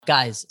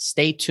Guys,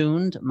 stay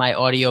tuned. My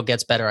audio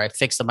gets better. I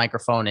fixed the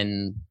microphone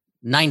in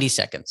 90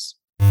 seconds.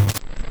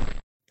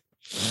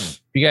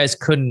 You guys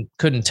couldn't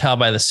tell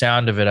by the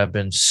sound of it, I've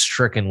been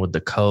stricken with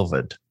the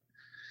COVID.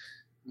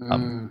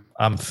 I'm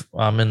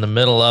in the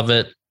middle of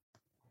it.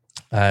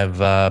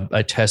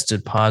 I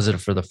tested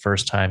positive for the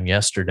first time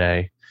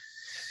yesterday.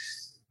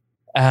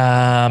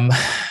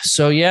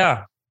 So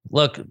yeah,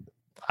 look,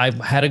 I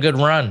had a good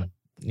run.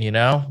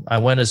 I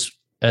went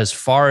as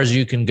far as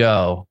you can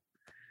go.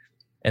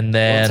 And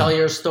then tell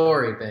your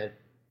story, babe.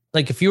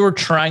 Like if you were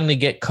trying to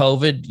get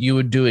COVID, you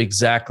would do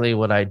exactly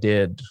what I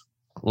did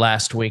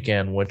last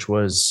weekend, which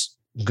was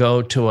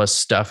go to a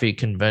stuffy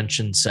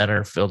convention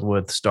center filled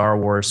with Star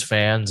Wars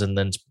fans and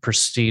then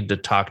proceed to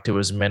talk to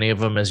as many of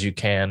them as you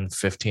can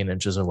 15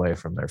 inches away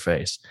from their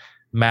face,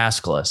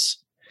 maskless.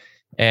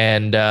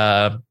 And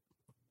I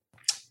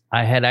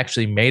had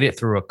actually made it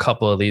through a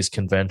couple of these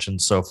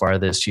conventions so far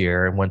this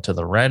year. I went to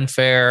the Ren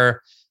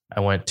Fair. I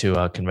went to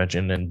a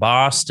convention in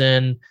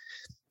Boston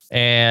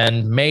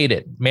and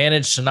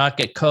managed to not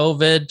get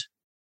COVID.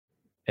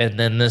 And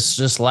then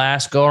this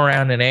last go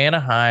around in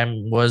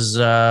Anaheim was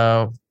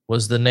the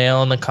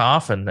nail in the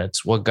coffin.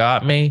 That's what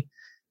got me.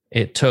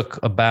 It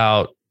took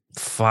about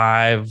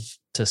 5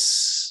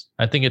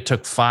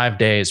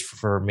 days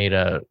for me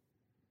to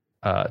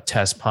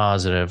test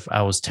positive.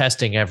 I was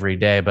testing every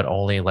day, but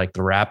only like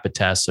the rapid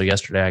test. So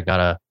yesterday I got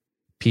a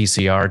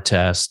PCR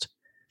test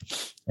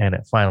and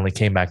it finally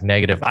came back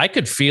negative. I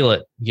could feel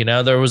it.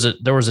 There was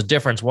a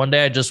difference. One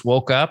day I just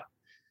woke up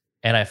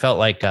and I felt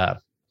like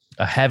a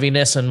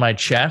heaviness in my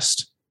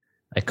chest.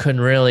 I couldn't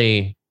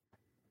really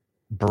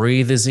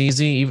breathe as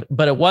easy,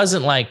 but it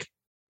wasn't like,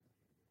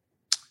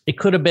 it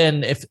could have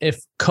been if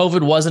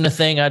COVID wasn't a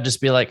thing, I'd just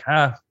be like,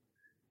 I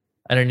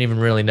didn't even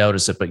really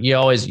notice it. But you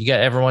got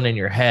everyone in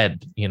your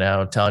head,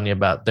 telling you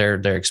about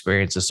their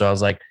experiences. So I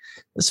was like,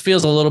 this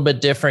feels a little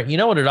bit different. You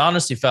know what it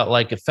honestly felt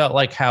like? It felt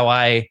like how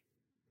I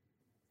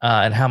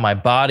and how my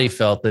body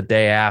felt the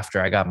day after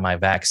I got my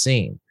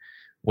vaccine,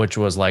 which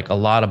was like a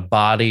lot of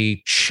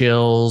body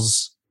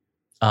chills,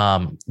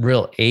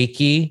 real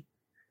achy,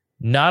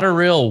 not a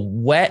real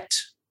wet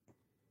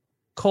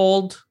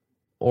cold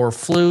or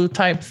flu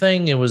type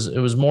thing. It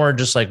was more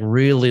just like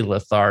really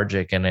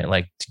lethargic, and it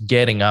like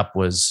getting up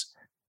was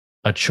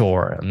a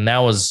chore. And that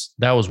was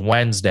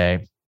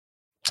Wednesday.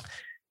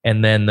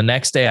 And then the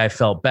next day I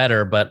felt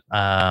better, but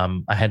I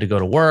had to go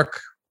to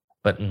work.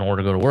 But in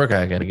order to go to work,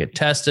 I got to get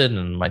tested,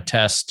 and my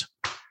test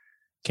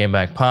came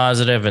back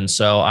positive. And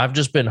so I've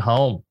just been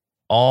home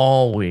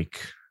all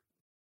week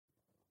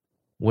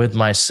with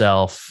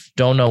myself.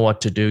 Don't know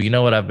what to do. You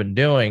know what I've been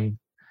doing?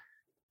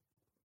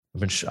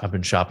 I've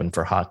been shopping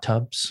for hot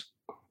tubs.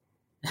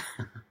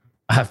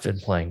 I've been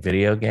playing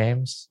video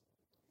games.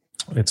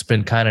 It's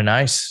been kind of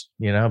nice,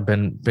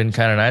 been kind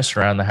of nice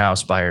around the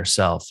house by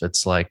yourself.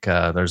 It's like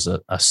there's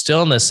a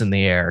stillness in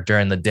the air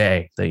during the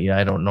day that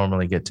I don't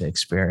normally get to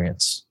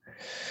experience.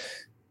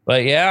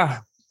 But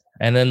yeah,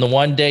 and then the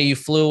one day you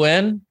flew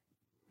in,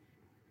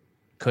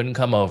 couldn't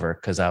come over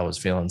because I was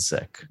feeling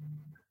sick,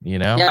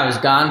 Yeah, I was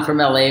gone from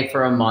LA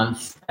for a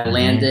month. I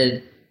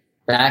landed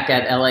back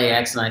at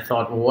LAX and I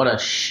thought, well, what a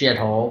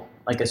shithole.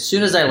 Like as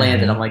soon as I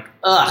landed, I'm like,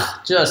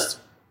 just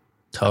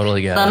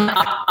totally get it.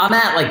 I'm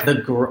at like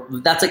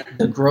that's like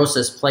the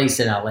grossest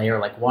place in LA, or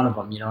like one of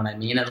them, you know what I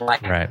mean? And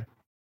like, right.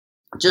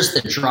 Just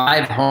the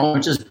drive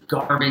home, just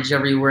garbage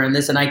everywhere and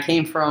this. And I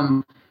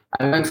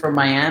went from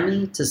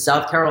Miami to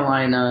South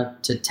Carolina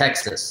to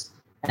Texas,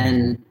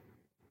 and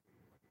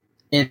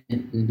in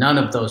none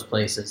of those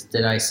places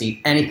did I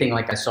see anything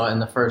like I saw in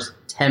the first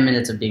 10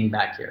 minutes of being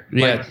back here.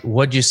 Yeah.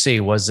 What'd you see?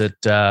 Was it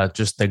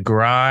just the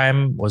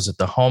grime? Was it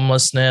the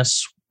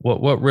homelessness?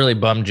 What really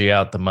bummed you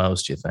out the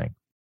most, you think?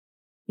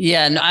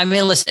 Yeah, no, I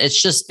mean, listen,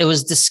 it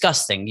was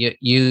disgusting.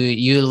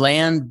 You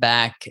land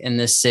back in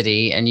this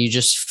city and you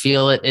just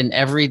feel it in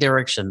every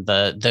direction.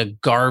 The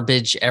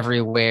garbage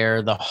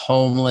everywhere, the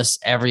homeless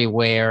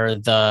everywhere,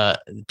 the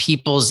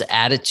people's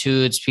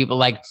attitudes, people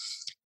like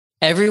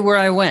everywhere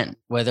I went,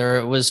 whether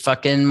it was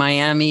fucking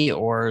Miami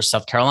or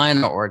South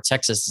Carolina or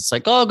Texas, it's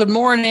like, oh, good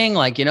morning.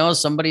 Like,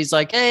 somebody's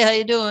like, hey, how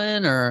you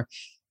doing? Or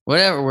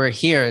whatever. We're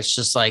here. It's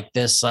just like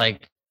this,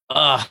 like,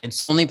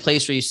 it's the only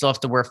place where you still have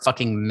to wear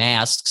fucking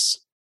masks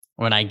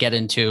when I get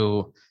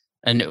into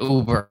an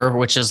Uber,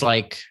 which is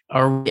like,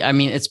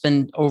 it's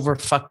been over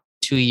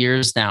 2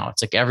 years now.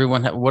 It's like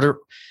everyone, I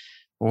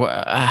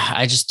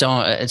just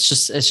don't, it's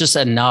just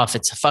enough.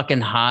 It's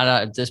fucking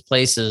hot. This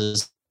place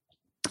is,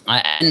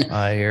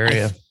 I hear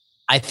you.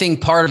 I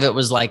think part of it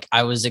was like,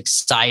 I was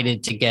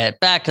excited to get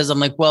back because I'm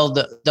like, well,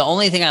 the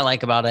only thing I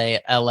like about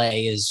LA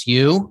is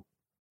you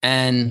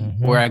and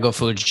where I go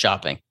food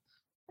shopping.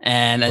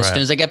 And as soon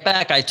as I get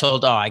back, I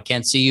told, I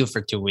can't see you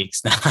for 2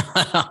 weeks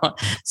now.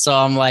 So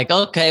I'm like,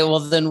 okay, well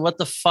then what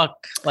the fuck?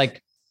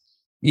 Like,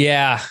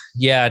 yeah,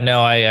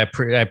 no, I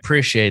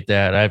appreciate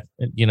that. I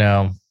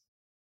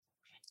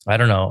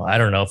don't know.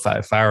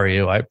 If I were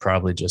you, I'd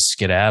probably just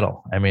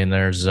skedaddle. I mean,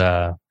 there's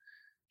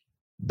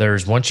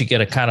once you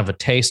get a kind of a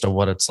taste of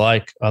what it's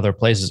like other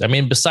places. I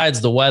mean,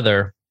 besides the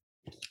weather,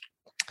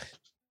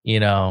 you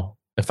know,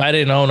 if I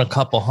didn't own a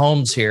couple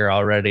homes here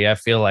already, I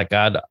feel like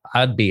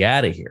I'd be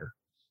out of here.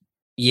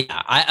 Yeah,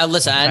 I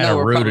listen. I know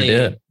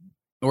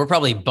we're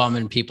probably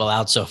bumming people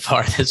out so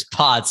far this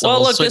pod. So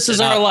well, look, this is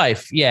our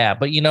life. Yeah,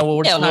 but you know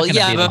what?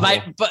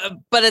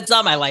 But it's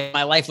not my life.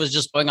 My life was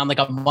just going on like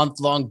a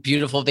month-long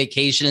beautiful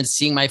vacation and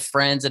seeing my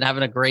friends and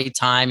having a great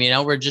time. You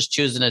know, we're just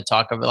choosing to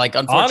talk about like.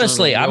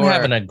 Honestly, I'm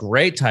having a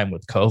great time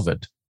with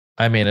COVID.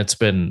 I mean, it's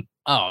been.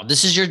 Oh,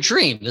 this is your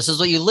dream. This is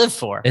what you live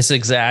for. It's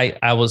exact.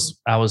 I was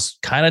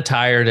kind of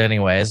tired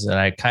anyways, and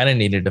I kind of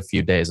needed a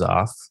few days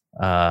off.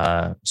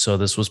 So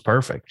this was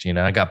perfect. You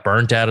know, I got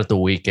burnt out at the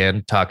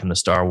weekend talking to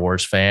Star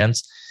Wars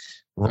fans,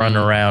 running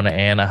around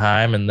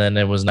Anaheim, and then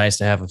it was nice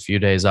to have a few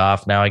days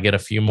off. Now I get a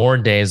few more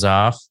days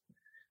off.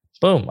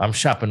 Boom. I'm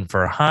shopping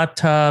for hot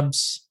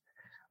tubs.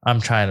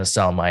 I'm trying to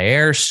sell my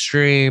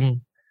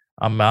Airstream.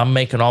 I'm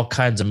making all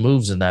kinds of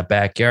moves in that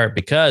backyard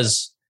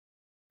because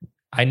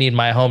I need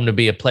my home to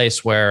be a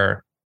place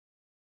where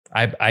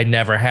I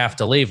never have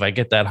to leave. I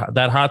get that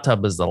hot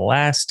tub is the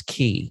last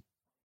key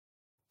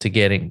to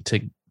getting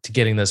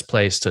this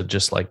place to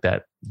just like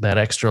that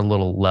extra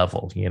little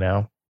level, you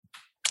know.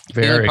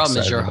 Very the problem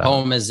is your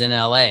home is in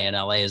LA, and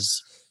LA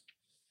is.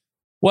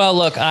 Well,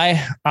 look,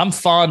 I'm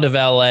fond of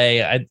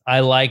LA.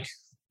 I like,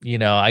 you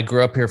know, I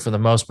grew up here for the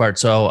most part,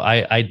 so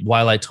I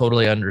while I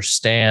totally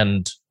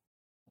understand,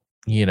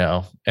 you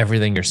know,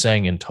 everything you're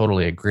saying and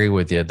totally agree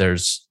with you.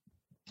 There's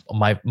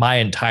my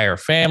entire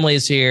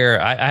family's here.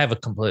 I have a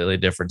completely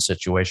different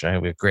situation. I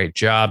have a great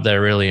job that I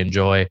really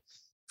enjoy.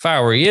 If I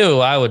were you,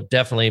 I would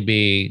definitely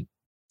be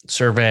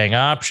surveying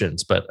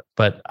options, but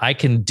I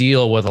can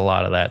deal with a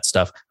lot of that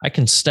stuff. I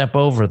can step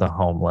over the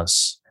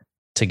homeless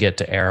to get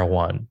to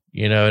Erewhon.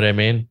 You know what I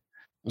mean?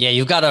 Yeah,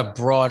 you got a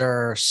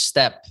broader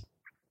step.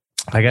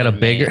 I got a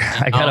big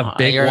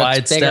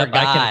wide step.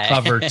 Guy.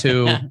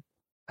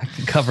 I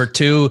can cover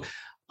two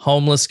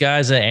homeless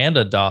guys and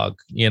a dog,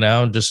 you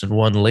know, just in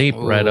one leap.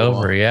 Ooh. Right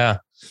over. Yeah.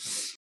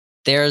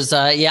 There's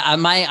I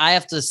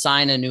have to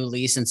sign a new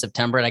lease in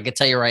September, and I can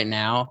tell you right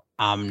now,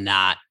 I'm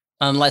not,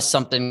 unless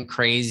something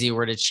crazy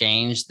were to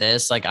change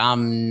this. Like,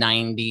 I'm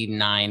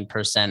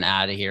 99%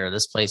 out of here.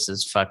 This place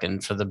is fucking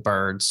for the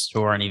birds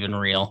who aren't even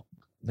real.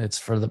 It's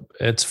for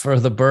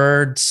the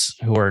birds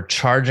who are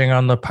charging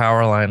on the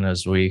power line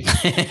as we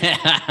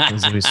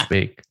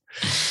speak.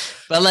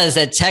 But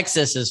listen,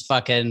 Texas is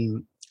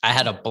fucking. I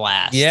had a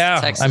blast.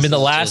 Yeah, Texas, I mean, the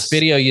last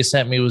video you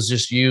sent me was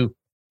just you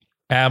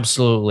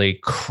absolutely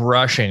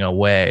crushing a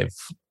wave.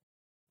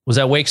 Was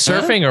that wake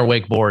surfing or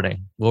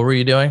wakeboarding? What were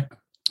you doing?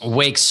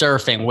 Wake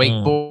surfing.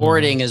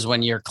 Wakeboarding is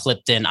when you're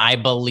clipped in, I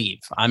believe.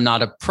 I'm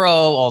not a pro,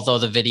 although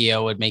the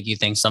video would make you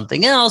think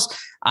something else.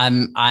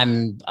 I'm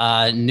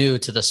new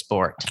to the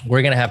sport.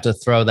 We're gonna have to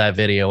throw that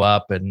video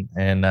up and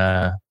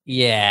have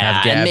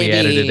Gabby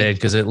edit it in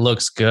because it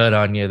looks good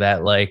on you.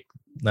 That like,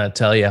 I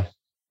tell you.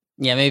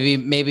 Yeah, maybe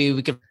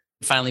we could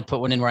finally put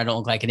one in where I don't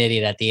look like an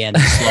idiot at the end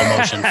in slow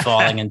motion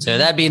falling into it.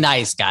 That'd be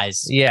nice,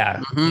 guys. Yeah.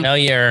 Mm-hmm. No,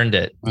 you earned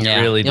it. You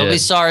really did. You'll be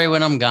sorry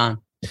when I'm gone.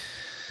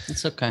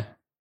 It's okay.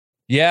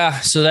 Yeah,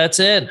 so that's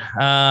it.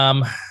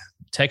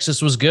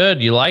 Texas was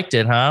good. You liked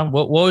it, huh?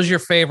 What was your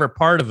favorite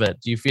part of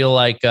it? Do you feel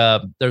like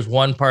there's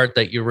one part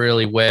that you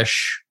really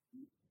wish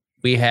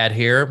we had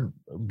here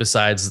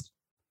besides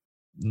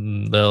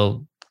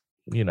the,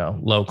 you know,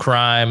 low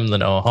crime, the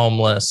no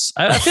homeless?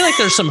 I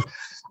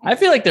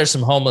feel like there's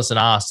some homeless in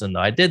Austin, though.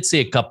 I did see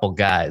a couple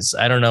guys.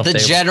 I don't know if the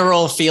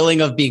general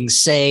feeling of being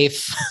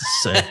safe,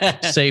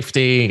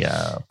 safety,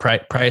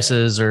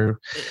 prices, or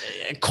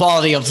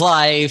quality of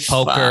life,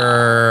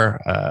 poker.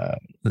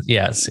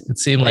 It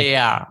seemed like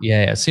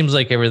it seems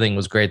like everything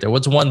was great there.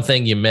 What's one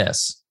thing you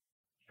miss?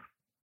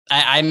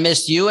 I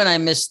missed you, and I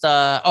missed.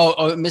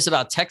 Miss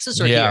about Texas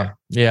or here?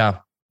 Yeah.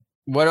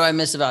 What do I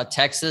miss about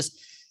Texas?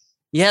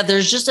 Yeah,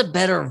 there's just a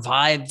better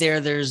vibe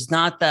there. There's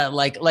not that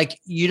like,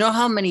 you know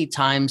how many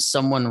times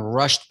someone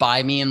rushed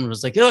by me and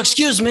was like, "Oh,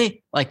 excuse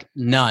me," like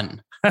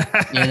none,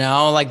 you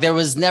know, like there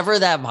was never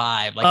that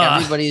vibe. Like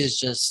everybody is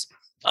just,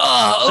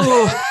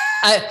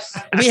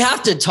 we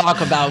have to talk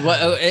about what,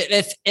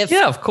 if,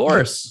 yeah, of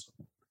course.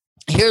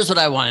 Here's what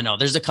I want to know.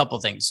 There's a couple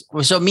things.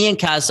 So me and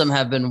Kasim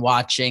have been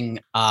watching,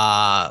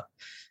 Love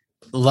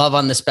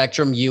on the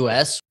Spectrum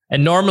US.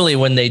 And normally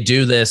when they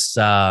do this,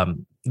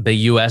 the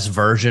US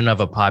version of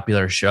a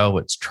popular show,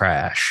 it's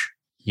trash,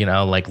 you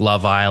know, like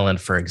Love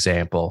Island, for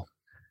example.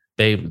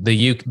 The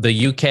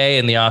UK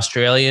and the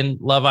Australian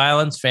Love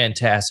Island's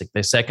fantastic.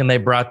 The second they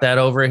brought that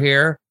over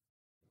here,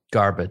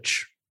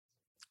 garbage.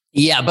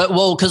 Yeah, but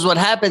because what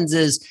happens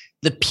is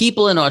the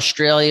people in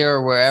Australia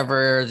or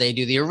wherever they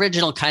do the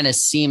original kind of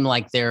seem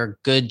like they're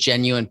good,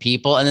 genuine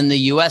people. And then the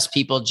US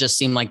people just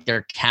seem like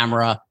they're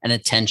camera and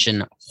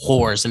attention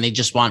whores, and they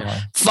just want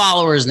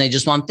followers, and they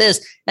just want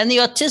this. And the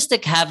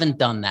autistic haven't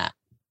done that,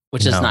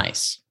 which is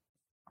nice.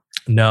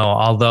 No,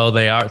 although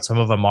some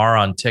of them are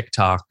on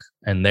TikTok,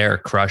 and they're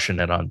crushing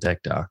it on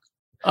TikTok.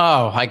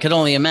 Oh, I could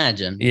only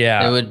imagine.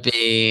 Yeah. It would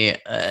be,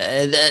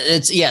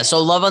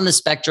 so Love on the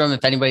Spectrum,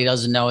 if anybody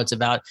doesn't know, it's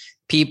about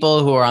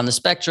people who are on the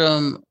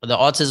spectrum, the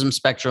autism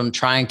spectrum,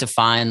 trying to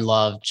find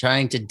love,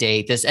 trying to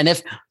date this. And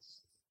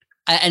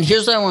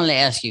here's what I wanted to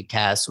ask you,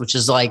 Cass, which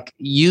is like,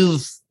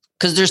 because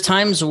there's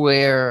times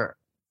where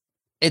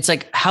it's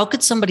like, how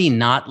could somebody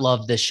not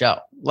love this show?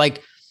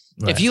 Like,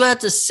 if you had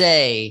to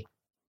say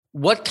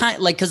what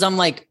kind, like, because I'm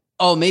like,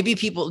 oh, maybe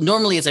people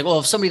normally it's like, well,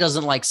 if somebody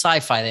doesn't like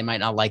sci-fi, they might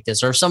not like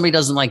this. Or if somebody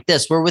doesn't like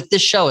this, where with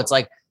this show, it's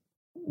like,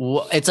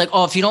 oh,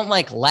 if you don't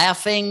like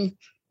laughing,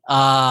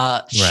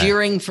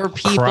 cheering for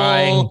people,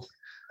 crying.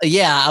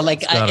 Yeah.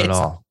 Like Not at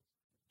all.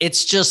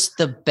 It's just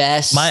the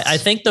best. I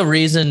think the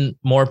reason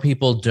more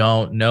people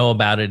don't know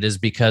about it is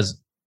because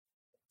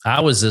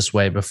I was this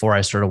way before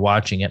I started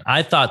watching it.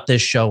 I thought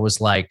this show was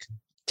like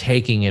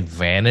taking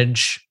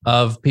advantage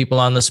of people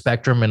on the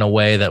spectrum in a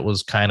way that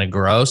was kind of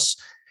gross.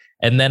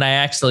 And then I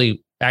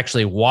actually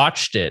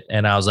watched it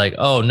and I was like,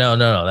 oh,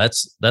 no,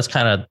 that's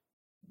kind of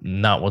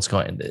not what's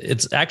going on.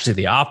 It's actually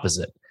the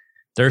opposite.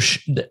 They're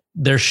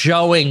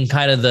showing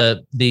kind of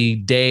the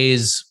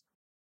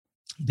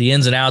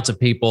ins and outs of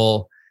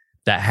people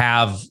that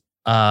have,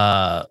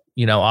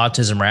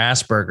 autism or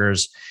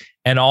Asperger's.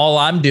 And all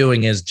I'm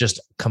doing is just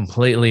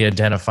completely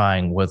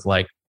identifying with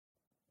like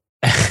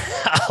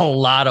a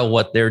lot of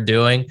what they're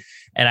doing.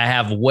 And I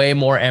have way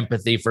more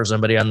empathy for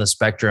somebody on the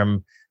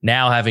spectrum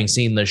now, having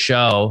seen the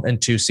show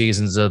and 2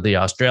 seasons of the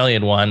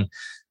Australian one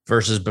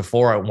versus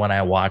before when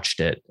I watched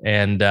it.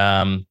 And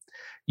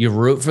you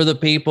root for the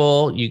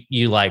people,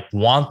 you like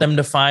want them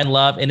to find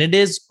love. And it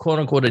is quote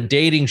unquote a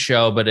dating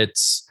show, but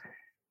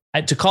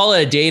to call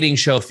it a dating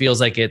show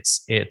feels like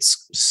it's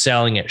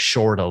selling it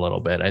short a little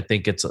bit. I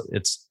think it's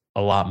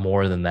a lot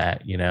more than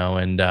that,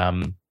 and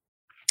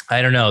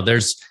I don't know.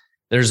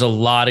 There's a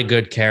lot of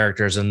good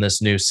characters in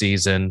this new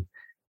season.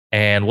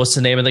 And what's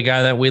the name of the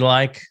guy that we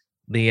like?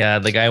 The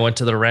guy who went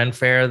to the Ren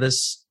Fair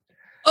this.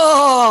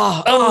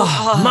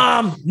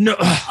 Mom, no.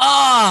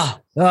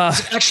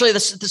 Actually,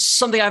 this is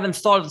something I haven't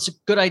thought of. It's a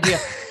good idea.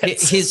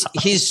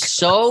 He's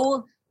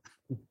so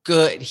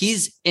good.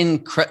 He's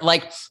incredible.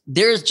 Like,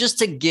 there's, just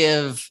to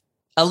give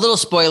a little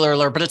spoiler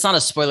alert, but it's not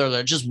a spoiler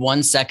alert. Just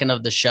 1 second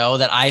of the show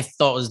that I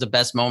thought was the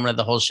best moment of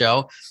the whole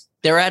show.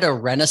 They're at a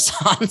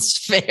Renaissance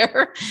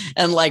fair,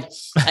 and like,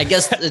 I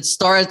guess it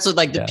starts with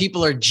like the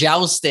people are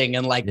jousting,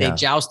 and like they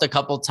joust a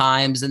couple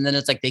times, and then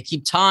it's like they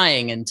keep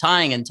tying and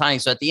tying and tying.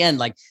 So at the end,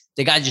 like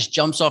the guy just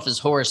jumps off his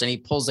horse and he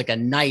pulls like a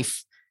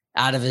knife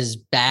out of his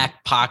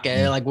back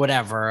pocket, like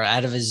whatever,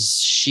 out of his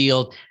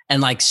shield,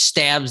 and like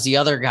stabs the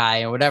other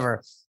guy or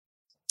whatever.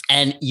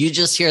 And you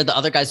just hear the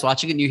other guys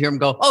watching it, and you hear him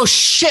go, "Oh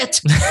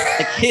shit!"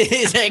 Like,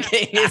 he's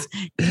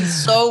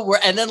so.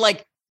 And then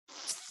like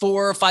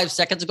 4 or 5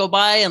 seconds go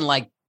by, and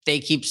like they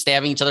keep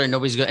stabbing each other, and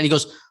nobody's good. And he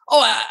goes,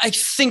 "Oh, I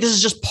think this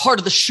is just part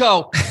of the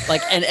show."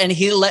 Like, and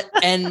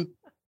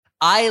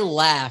I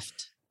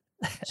laughed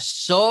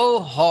so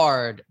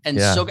hard and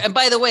and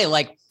by the way,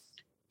 like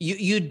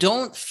you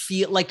don't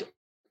feel like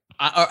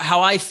how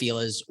I feel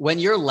is when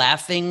you're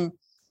laughing.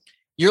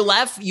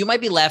 You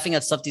might be laughing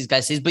at stuff these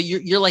guys say, but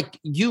you're like,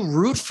 you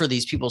root for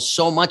these people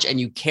so much and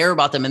you care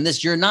about them.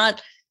 And you're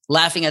not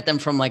laughing at them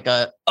from like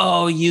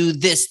you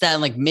this, that,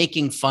 and like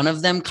making fun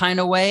of them kind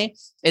of way.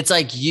 It's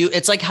like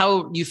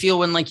how you feel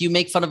when like you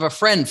make fun of a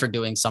friend for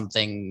doing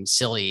something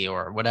silly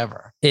or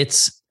whatever.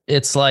 It's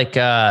like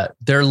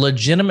they're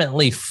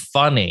legitimately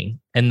funny,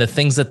 and the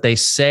things that they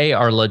say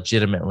are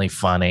legitimately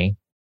funny.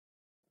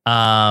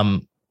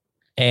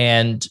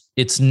 And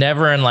it's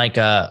never in like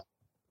a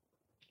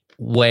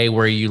way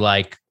where you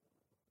like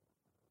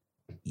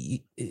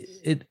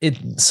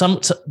some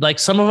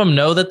of them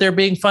know that they're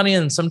being funny,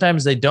 and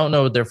sometimes they don't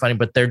know they're funny,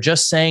 but they're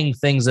just saying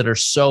things that are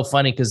so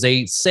funny because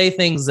they say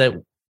things that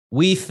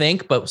we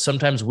think, but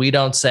sometimes we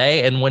don't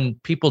say. And when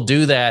people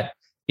do that,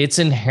 it's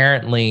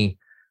inherently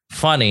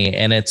funny,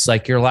 and it's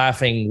like you're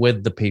laughing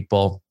with the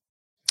people,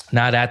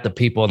 not at the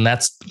people. And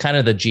that's kind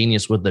of the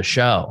genius with the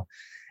show.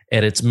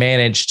 And it's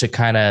managed to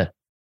kind of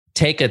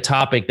take a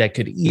topic that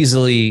could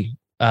easily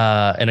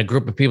and a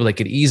group of people that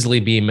could easily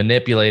be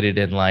manipulated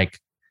and like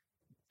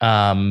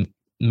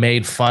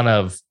made fun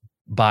of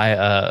by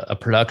a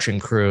production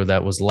crew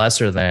that was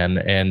lesser than.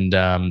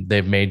 And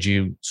they've made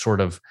you sort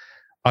of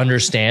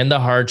understand the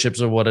hardships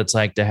of what it's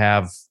like to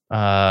have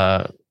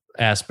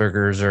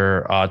Asperger's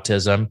or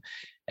autism,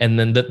 and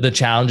then the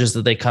challenges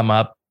that they come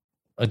up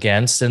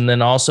against. And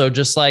then also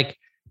just like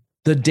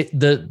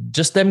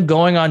just them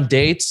going on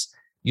dates,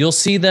 you'll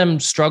see them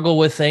struggle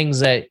with things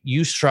that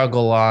you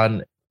struggle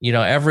on.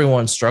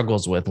 Everyone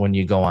struggles with when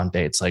you go on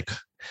dates. Like,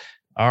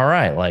 all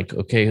right, like,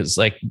 okay, it's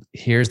like,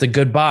 here's the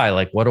goodbye.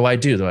 Like, what do I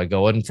do? Do I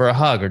go in for a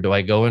hug, or do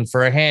I go in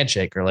for a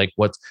handshake, or like,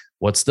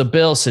 what's the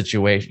bill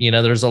situation?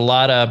 There's a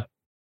lot of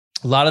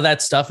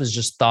that stuff is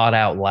just thought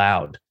out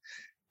loud,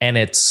 and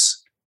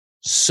it's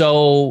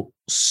so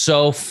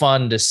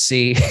fun to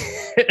see.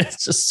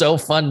 It's just so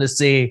fun to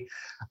see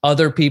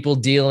other people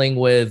dealing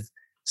with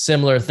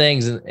similar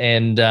things.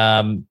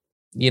 And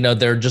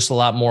they're just a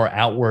lot more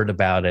outward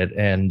about it,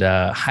 and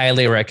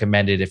highly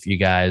recommended if you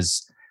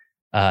guys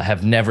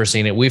have never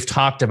seen it. We've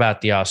talked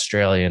about the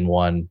Australian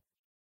one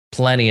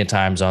plenty of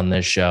times on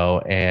this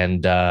show,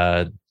 and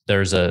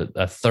there's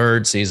a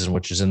third season,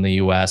 which is in the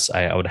US.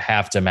 I would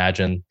have to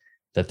imagine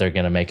that they're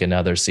going to make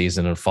another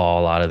season and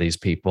follow a lot of these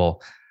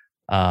people.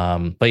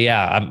 But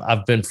yeah,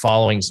 I've been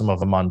following some of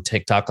them on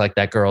TikTok, like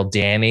that girl,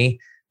 Danny,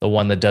 the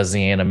one that does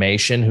the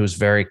animation, who's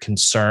very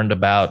concerned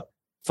about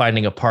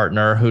finding a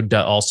partner who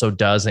also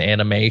does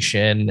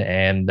animation.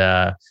 And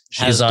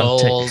she's has on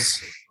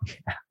goals.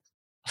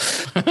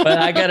 But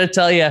I got to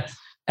tell you,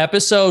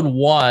 episode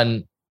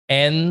 1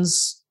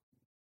 ends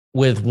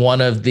with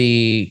one of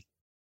the,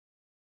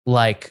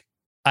 like,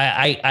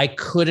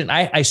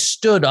 I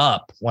stood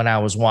up when I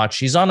was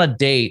watching. She's on a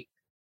date,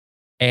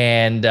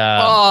 and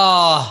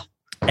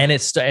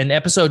and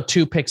episode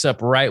 2 picks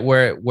up right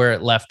where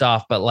it left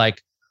off. But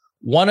like,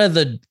 one of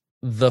the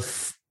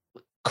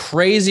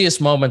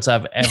craziest moments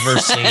I've ever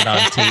seen on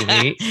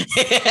TV.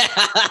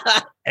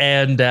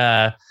 And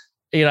I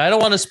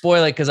don't want to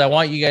spoil it because I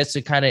want you guys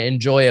to kind of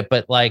enjoy it.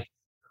 But like,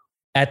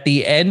 at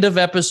the end of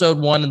episode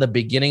 1 and the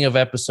beginning of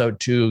episode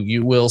 2,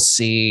 you will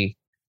see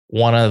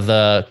one of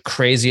the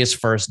craziest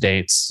first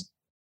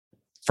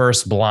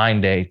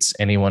blind dates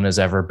anyone has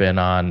ever been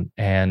on.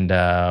 And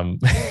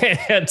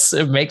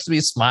it makes me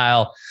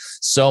smile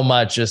so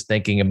much just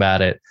thinking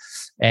about it.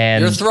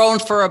 And you're thrown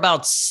for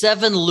about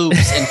 7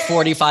 loops in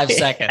 45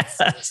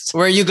 seconds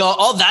where you go,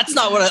 oh, that's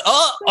not what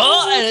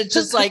and it's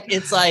just like,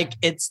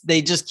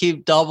 they just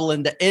keep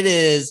doubling. It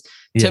is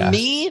to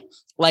me,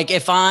 like,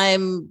 if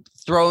I'm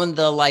throwing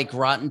the like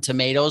Rotten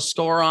Tomatoes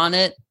score on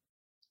it,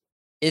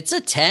 it's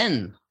a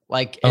 10.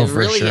 Like, it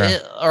really sure.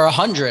 is, or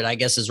 100, I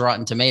guess, is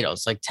Rotten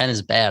Tomatoes. Like 10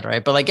 is bad,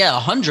 right? But like, yeah,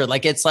 100.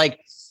 Like, it's like,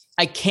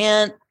 I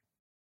can't,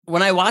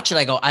 when I watch it,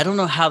 I go, I don't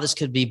know how this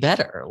could be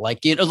better.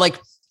 Like, like,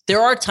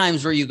 there are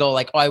times where you go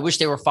like, oh, I wish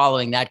they were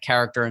following that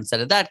character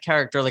instead of that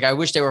character. Like, I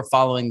wish they were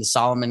following the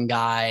Solomon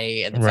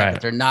guy and the fact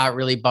that they're not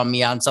really bummed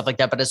me out and stuff like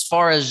that. But as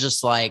far as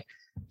just like,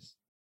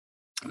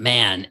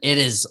 man, it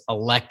is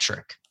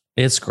electric.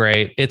 It's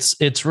great.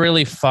 It's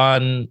really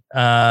fun.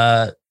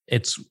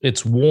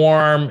 It's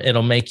warm.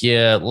 It'll make you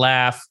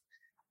laugh.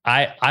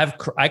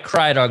 I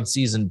cried on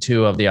season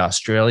 2 of the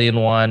Australian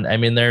one. I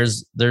mean,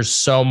 there's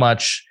so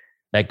much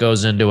that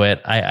goes into it.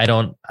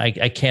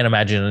 I can't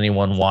imagine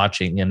anyone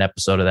watching an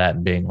episode of that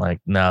and being like,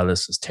 no,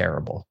 this is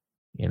terrible.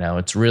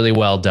 It's really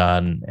well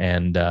done,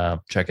 and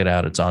check it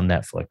out. It's on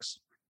Netflix.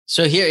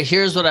 So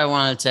here's what I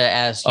wanted to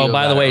ask you. Oh,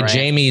 by the way, right?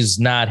 Jamie's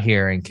not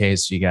here, in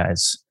case you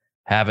guys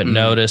haven't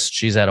noticed.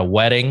 She's at a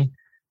wedding.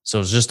 So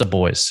it's just the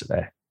boys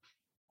today.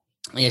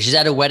 Yeah, she's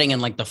at a wedding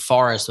in like the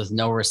forest with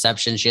no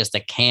reception. She has to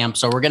camp.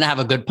 So we're going to have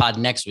a good pod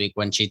next week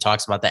when she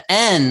talks about that.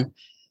 And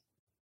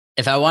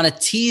if I want to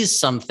tease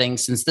something,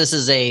 since this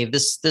is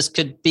this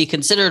could be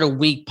considered a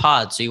weak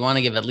pod, so you want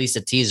to give at least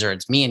a teaser.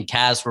 It's me and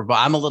Cass.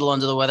 I'm a little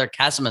under the weather.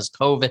 Cassim has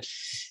COVID.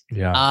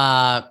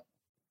 Yeah.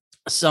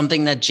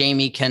 Something that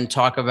Jamie can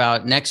talk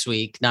about next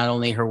week, not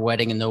only her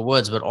wedding in the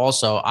woods, but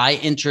also I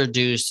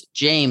introduced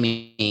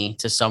Jamie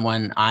to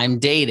someone I'm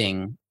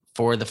dating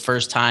for the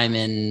first time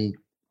in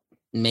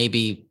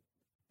maybe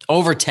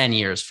over 10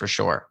 years for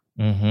sure.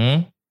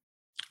 Mm-hmm.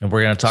 And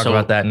we're going to talk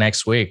about that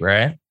next week,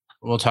 right?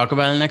 We'll talk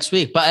about it next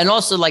week. But, and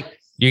also, like,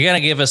 you're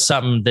going to give us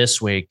something this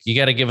week. You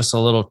got to give us a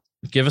little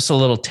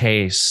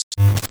taste.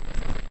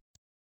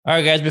 All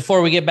right, guys,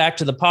 before we get back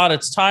to the pod,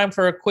 it's time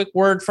for a quick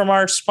word from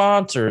our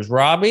sponsors.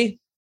 Robbie?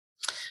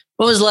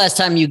 When was the last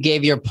time you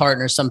gave your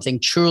partner something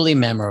truly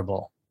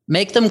memorable?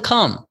 Make them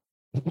come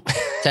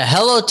to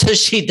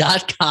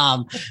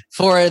hellotushy.com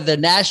for the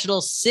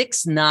national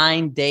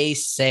 6-9-day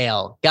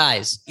sale.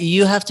 Guys,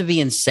 you have to be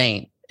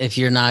insane if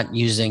you're not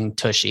using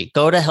Tushy.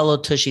 Go to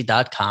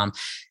hellotushy.com,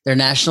 their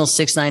national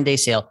 6-9-day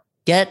sale.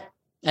 Get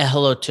a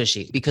Hello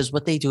Tushy, because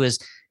what they do is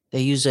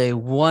they use a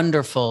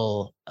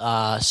wonderful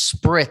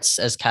spritz,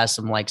 as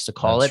Cassim likes to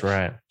call it,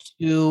 right,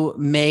 to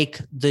make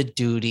the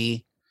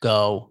duty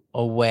go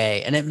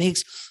away. And it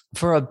makes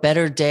for a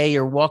better day.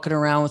 You're walking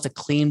around with a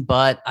clean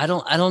butt. I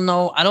don't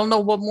know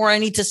what more I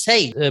need to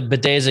say. The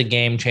bidet is a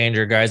game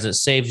changer, guys. It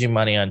saves you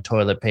money on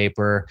toilet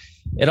paper.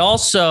 It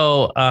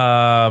also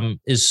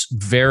is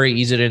very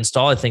easy to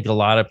install. I think a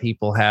lot of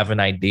people have an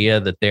idea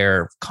that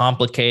they're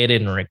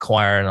complicated and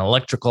require an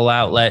electrical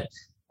outlet.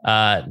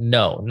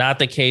 No, not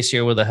the case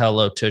here with a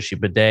Hello Tushy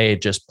bidet.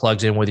 It just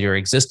plugs in with your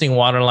existing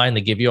water line.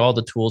 They give you all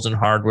the tools and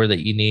hardware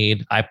that you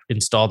need. I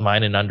installed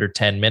mine in under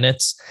 10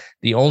 minutes.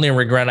 The only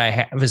regret I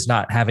have is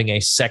not having a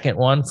second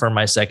one for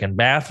my second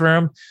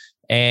bathroom.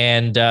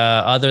 And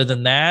other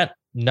than that,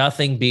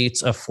 nothing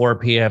beats a 4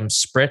 p.m.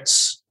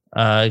 spritz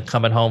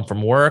coming home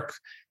from work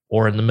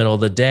or in the middle of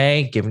the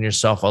day, giving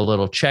yourself a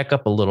little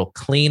checkup, a little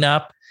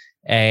cleanup.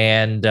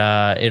 And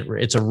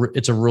it's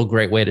a real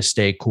great way to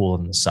stay cool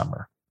in the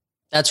summer.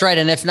 That's right.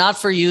 And if not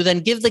for you,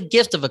 then give the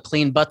gift of a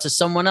clean butt to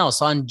someone else.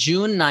 On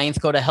June 9th,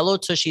 go to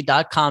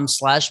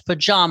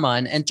hellotushy.com/pajama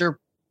and enter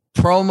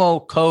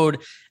promo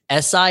code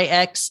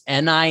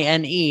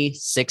SIXNINE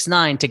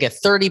 69 to get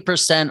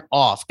 30%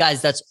 off.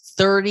 Guys, that's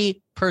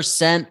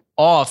 30%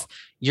 off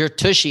your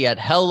Tushy at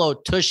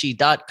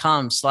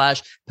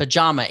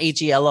hellotushy.com/pajama,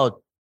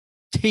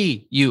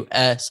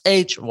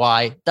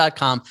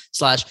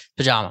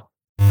 HELLOTUSHY.com/pajama.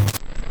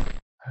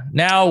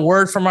 Now, a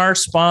word from our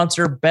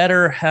sponsor,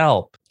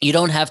 BetterHelp. You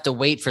don't have to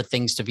wait for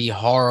things to be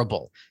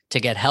horrible to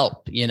get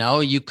help. You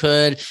know, you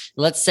could,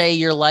 let's say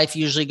your life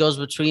usually goes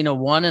between a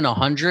 1 and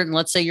 100. And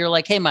let's say you're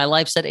like, hey, my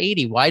life's at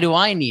 80. Why do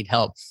I need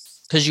help?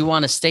 Because you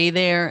want to stay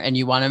there and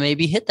you want to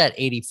maybe hit that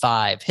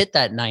 85, hit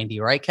that 90,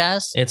 right,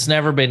 Cass? It's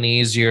never been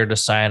easier to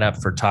sign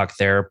up for talk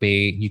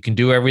therapy. You can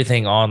do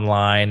everything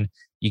online.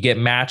 You get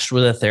matched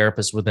with a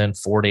therapist within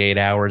 48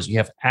 hours. You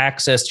have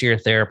access to your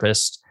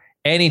therapist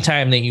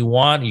anytime that you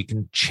want. You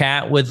can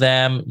chat with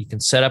them. You can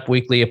set up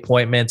weekly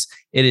appointments.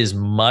 It is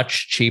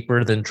much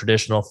cheaper than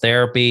traditional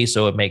therapy.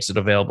 So it makes it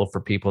available for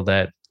people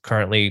that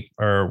currently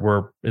or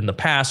were in the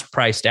past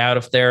priced out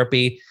of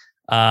therapy.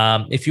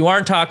 If you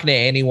aren't talking to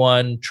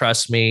anyone,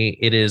 trust me,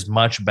 it is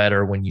much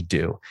better when you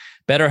do.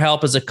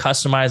 BetterHelp is a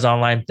customized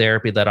online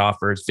therapy that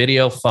offers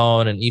video,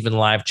 phone, and even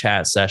live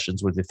chat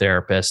sessions with your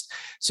therapist.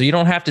 So you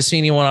don't have to see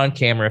anyone on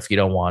camera if you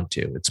don't want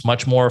to. It's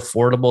much more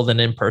affordable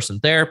than in-person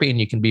therapy, and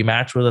you can be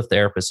matched with a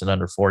therapist in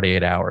under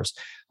 48 hours.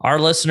 Our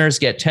listeners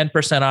get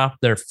 10% off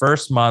their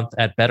first month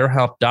at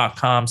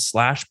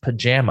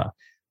betterhelp.com/pajama.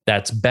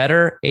 That's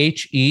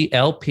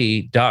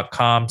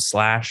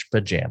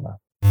betterhelp.com/pajama.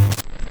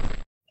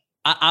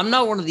 I'm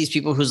not one of these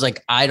people who's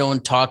like, I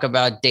don't talk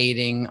about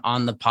dating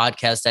on the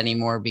podcast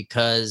anymore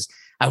because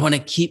I want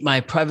to keep my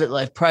private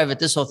life private,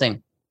 this whole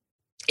thing.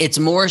 It's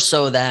more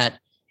so that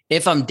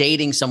if I'm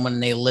dating someone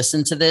and they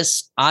listen to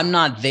this, I'm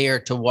not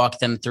there to walk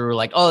them through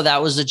like, oh,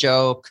 that was a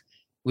joke.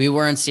 We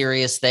weren't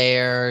serious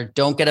there.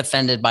 Don't get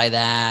offended by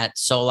that.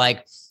 So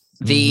like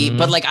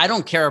but like, I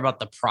don't care about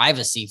the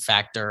privacy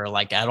factor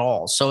like at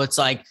all. So it's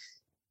like,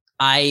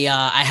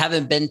 I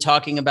haven't been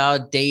talking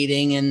about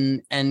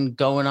dating and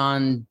going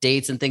on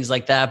dates and things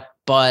like that.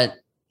 But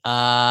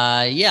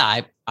but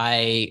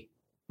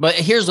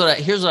here's what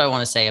I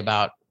want to say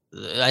about,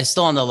 I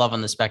still on the Love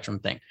on the Spectrum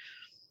thing.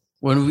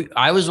 When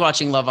I was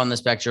watching Love on the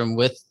Spectrum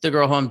with the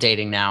girl who I'm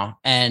dating now,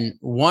 and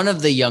one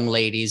of the young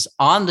ladies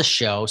on the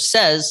show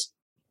says,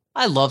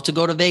 I love to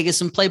go to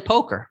Vegas and play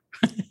poker.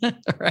 Right?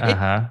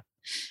 Uh-huh.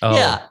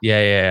 Oh,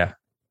 yeah.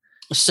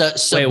 So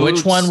wait,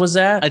 which one was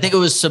that? I think it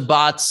was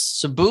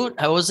Subodh.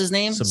 What was his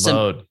name?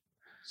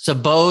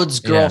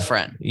 Subodh's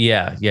girlfriend.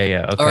 Yeah.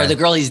 Okay. Or the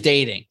girl he's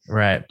dating.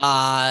 Right.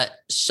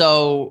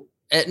 So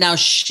now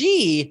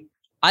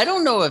I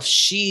don't know if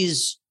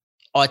she's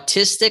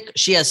autistic.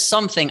 She has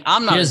something.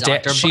 I'm not a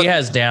doctor. She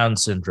has Down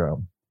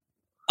syndrome.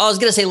 I was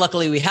going to say,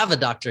 luckily we have a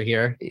doctor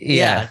here.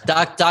 Yeah.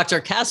 Dr.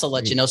 Cass will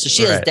let you know. So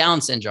she has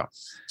Down syndrome.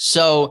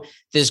 So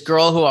this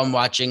girl who I'm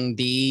watching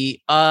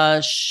the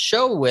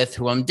show with,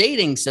 who I'm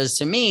dating, says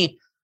to me,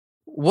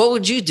 what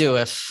would you do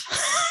if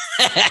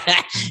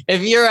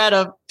you're at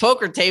a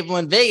poker table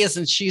in Vegas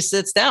and she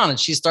sits down and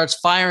she starts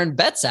firing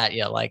bets at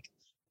you? Like,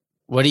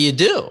 what do you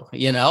do?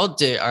 You know,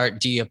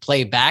 do you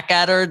play back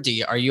at her?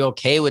 Are you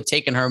okay with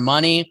taking her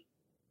money?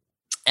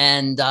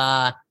 And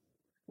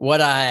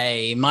what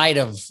I might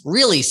have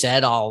really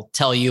said, I'll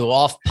tell you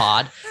off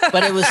pod,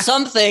 but it was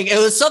something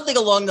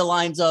along the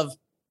lines of,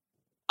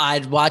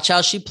 I'd watch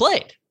how she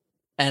played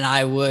and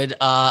I would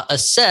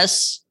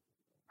assess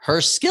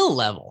her skill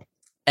level.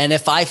 And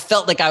if I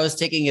felt like I was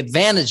taking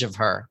advantage of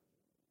her,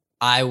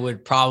 I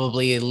would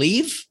probably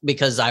leave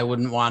because I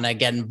wouldn't want to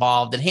get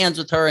involved in hands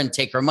with her and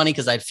take her money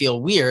because I'd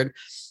feel weird.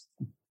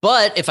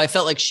 But if I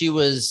felt like she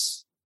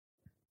was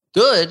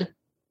good,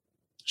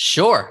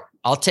 sure,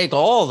 I'll take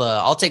all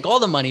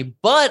the money.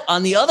 But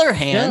on the other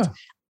hand,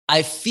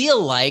 I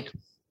feel like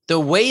the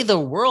way the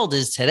world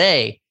is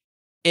today,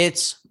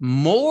 it's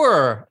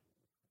more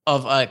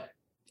of a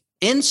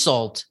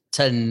insult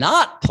to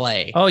not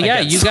play. Oh yeah,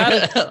 you got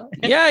it.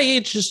 Yeah, you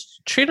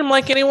just treat them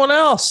like anyone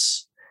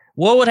else.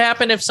 What would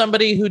happen if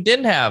somebody who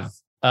didn't have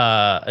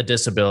a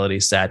disability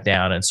sat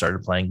down and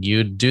started playing?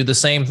 You'd do the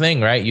same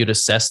thing, right? You'd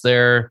assess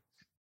their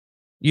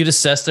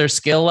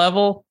skill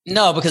level.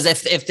 No, because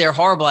if they're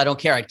horrible, I don't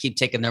care. I'd keep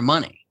taking their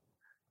money.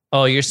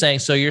 Oh, you're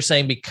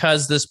saying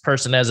because this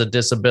person has a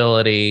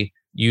disability,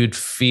 you'd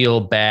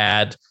feel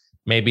bad,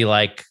 maybe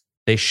like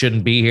they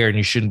shouldn't be here and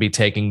you shouldn't be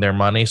taking their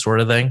money, sort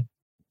of thing.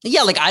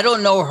 Yeah, like I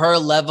don't know her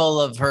level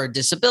of her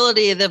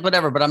disability,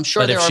 whatever, but I'm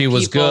sure if she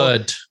was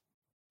good.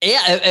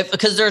 Yeah,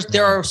 because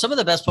there are some of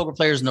the best poker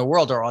players in the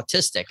world are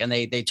autistic, and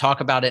they talk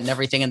about it and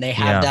everything, and they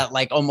have that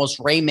like almost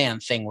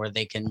Rayman thing where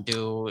they can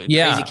do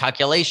crazy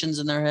calculations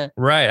in their head.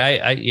 Right.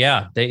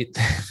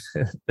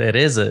 It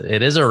is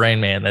a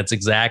Rain Man. That's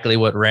exactly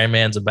what Rain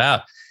Man's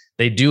about.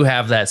 They do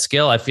have that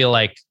skill. I feel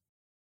like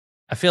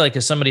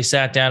if somebody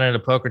sat down at a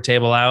poker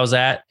table I was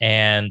at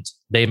and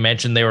they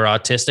mentioned they were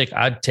autistic,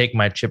 I'd take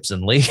my chips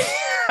and leave.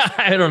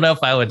 I don't know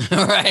if I would.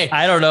 Right.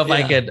 I don't know if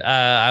I could.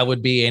 I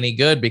would be any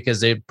good because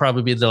they'd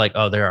probably be like,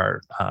 oh, there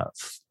are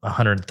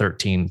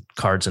 113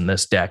 cards in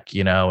this deck,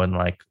 and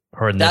like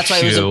her in the That's why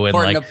it was shoe and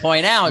important like to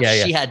point out Yeah,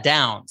 yeah. she had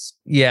downs.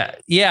 yeah,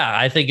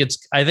 I think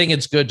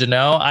it's good to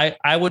know.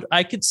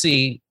 I could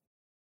see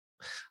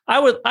I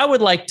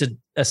would like to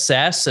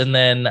assess and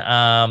then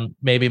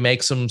maybe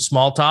make some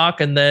small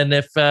talk, and then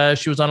if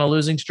she was on a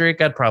losing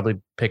streak, I'd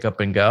probably pick up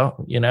and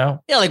go. Yeah,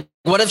 like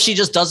what if she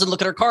just doesn't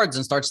look at her cards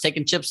and starts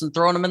taking chips and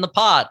throwing them in the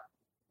pot?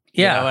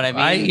 Yeah, you know what I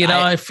mean.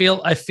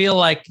 I feel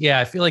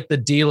like the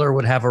dealer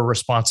would have a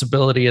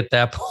responsibility at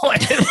that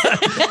point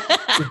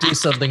to do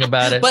something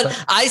about it.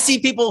 But I see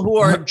people who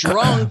are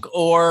drunk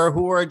or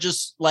who are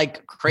just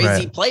like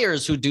crazy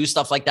players who do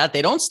stuff like that.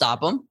 They don't stop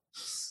them.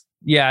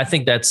 Yeah, I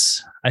think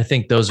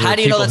those are How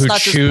do you know people that's who not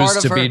just part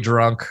choose of to be her-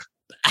 drunk.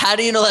 How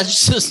do you know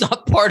that's just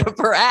not part of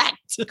her act?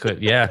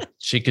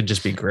 She could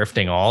just be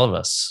grifting all of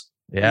us.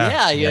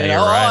 Yeah, you're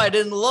oh, right. I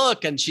didn't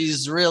look, and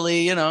she's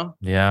really,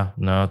 Yeah,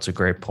 no, it's a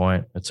great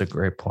point.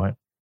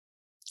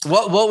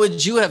 What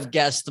would you have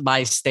guessed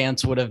my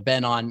stance would have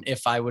been on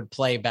if I would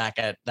play back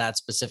at that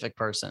specific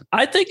person?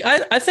 I think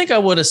I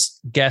would have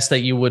guessed that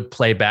you would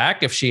play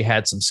back if she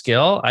had some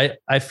skill.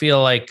 I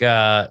feel like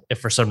if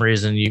for some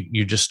reason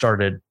you just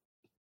started,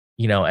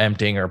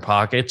 emptying her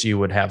pockets, you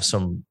would have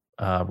some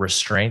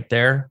restraint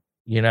there.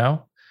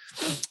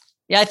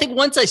 Yeah, I think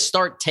once I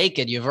start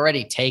taking, you've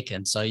already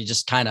taken. So you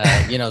just kind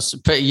of,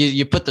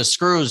 you put the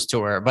screws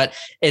to her. But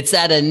it's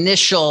that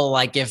initial,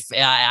 like if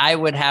I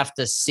would have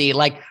to see,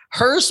 like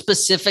her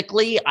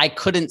specifically, I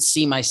couldn't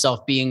see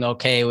myself being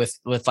okay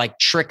with like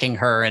tricking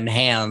her in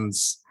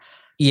hands.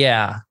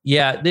 Yeah.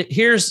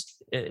 Here's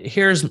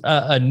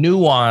a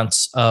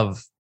nuance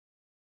of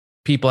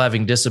people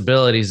having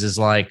disabilities is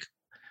like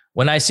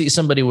when I see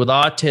somebody with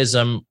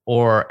autism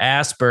or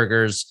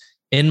Asperger's,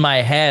 in my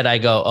head, I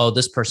go, oh,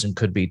 this person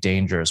could be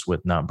dangerous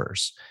with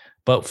numbers.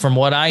 But from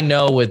what I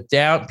know with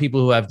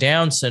people who have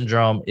Down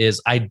syndrome is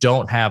I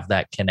don't have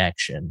that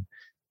connection.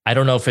 I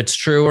don't know if it's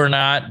true or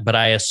not, but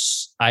I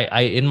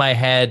in my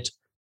head,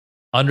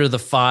 under the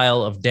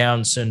file of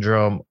Down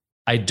syndrome,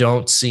 I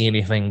don't see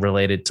anything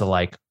related to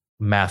like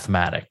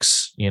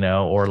mathematics,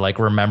 or like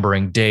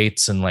remembering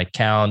dates and like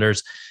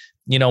calendars.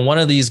 One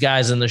of these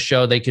guys in the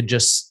show, they could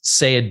just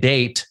say a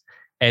date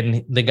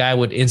and the guy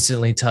would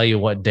instantly tell you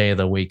what day of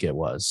the week it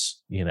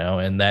was,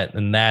 and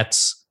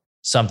that's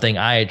something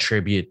I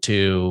attribute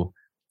to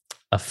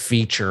a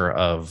feature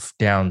of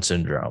Down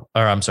syndrome,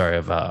 or I'm sorry,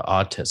 of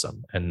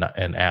autism and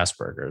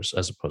Asperger's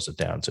as opposed to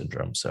Down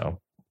syndrome. So,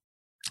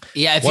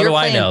 yeah, if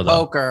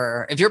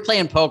you're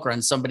playing poker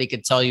and somebody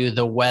could tell you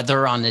the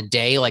weather on a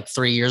day like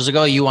 3 years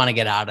ago, you want to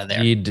get out of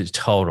there. You do,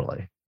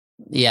 totally.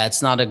 Yeah,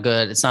 it's not a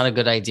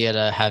good idea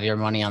to have your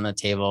money on the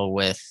table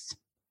with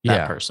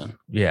that person.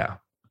 Yeah.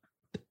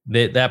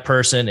 That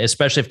person,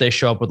 especially if they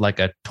show up with like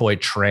a toy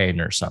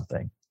train or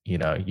something, you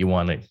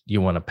want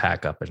to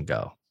pack up and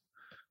go.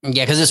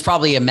 Yeah, because it's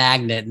probably a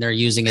magnet and they're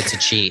using it to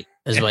cheat,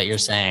 is what you're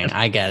saying.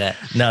 I get it.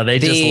 No,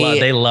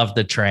 they love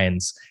the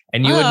trains,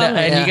 and you you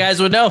guys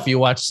would know if you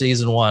watched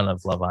season 1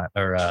 of Love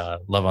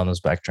on the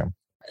Spectrum.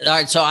 All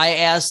right, so I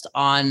asked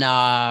on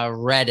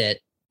Reddit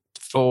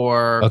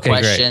for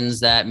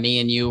questions that me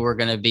and you were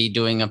going to be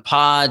doing a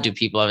pod. Do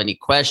people have any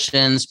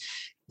questions?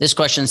 This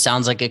question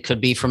sounds like it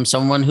could be from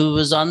someone who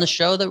was on the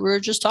show that we were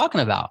just talking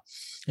about.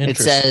 It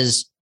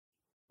says,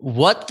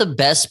 what the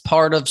best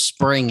part of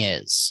spring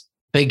is?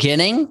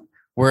 Beginning,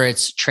 where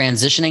it's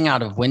transitioning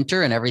out of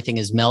winter and everything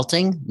is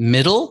melting.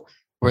 Middle,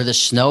 where the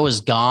snow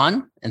is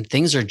gone and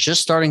things are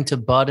just starting to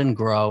bud and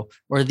grow.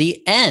 Or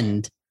the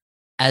end,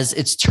 as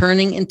it's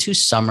turning into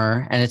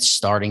summer and it's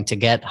starting to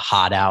get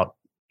hot out.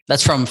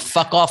 That's from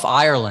Fuck Off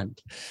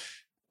Ireland.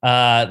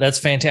 That's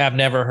fantastic. I've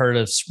never heard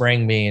of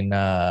spring being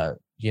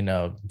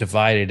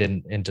divided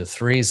into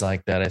threes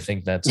like that. I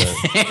think that's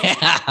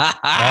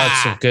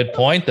a good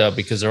point though,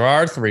 because there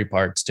are 3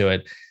 parts to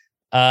it.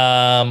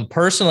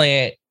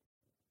 Personally,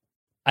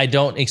 I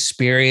don't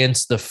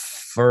experience the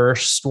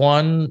first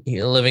one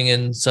living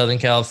in Southern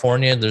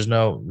California. There's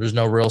no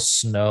real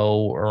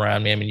snow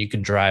around me. I mean, you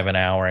can drive an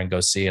hour and go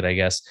see it, I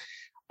guess.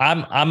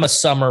 I'm a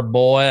summer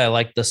boy. I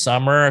like the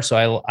summer.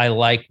 So I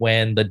like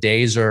when the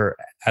days are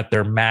at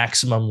their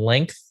maximum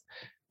length,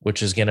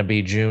 which is going to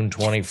be June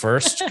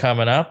 21st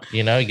coming up.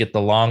 You get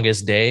the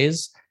longest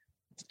days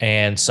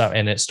and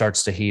it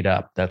starts to heat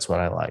up. That's what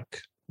I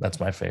like. That's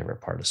my favorite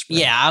part of spring.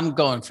 Yeah, I'm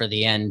going for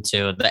the end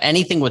too.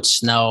 Anything with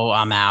snow,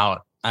 I'm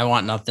out. I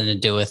want nothing to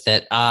do with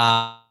it.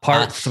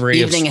 Part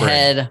 3 Evening of spring.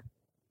 Head.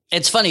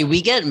 It's funny.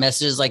 We get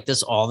messages like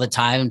this all the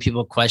time and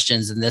people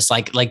questions and this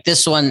like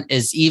this one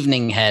is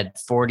Evening Head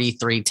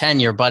 4310,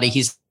 your buddy.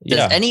 He's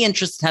any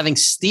interest in having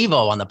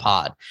Steve-O on the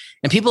pod?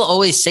 And people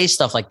always say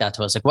stuff like that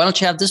to us. Like, why don't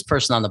you have this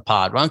person on the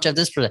pod? Why don't you have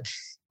this person?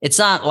 It's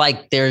not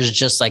like there's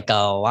just like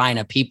a line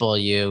of people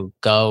you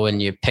go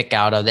and you pick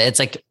out of it. It's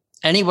like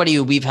anybody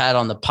who we've had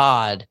on the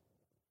pod,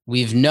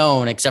 we've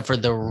known, except for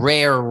the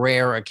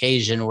rare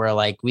occasion where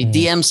like we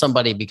DM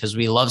somebody because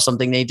we love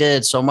something they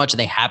did so much and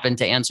they happen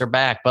to answer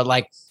back. But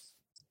like,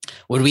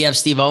 would we have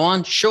Steve-O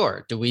on?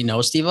 Sure. Do we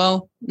know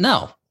Steve-O?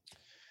 No.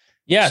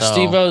 Yeah, So,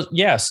 Steve-O.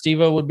 Yeah,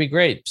 Steve-O would be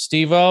great.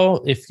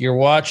 Steve-O, if you're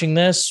watching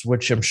this,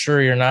 which I'm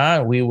sure you're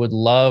not, we would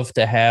love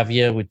to have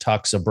you. We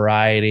talk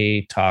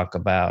sobriety, talk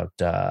about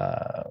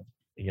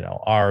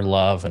our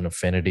love and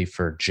affinity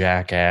for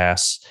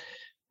Jackass.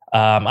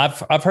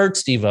 I've heard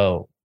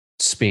Steve-O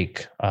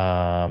speak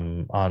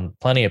on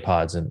plenty of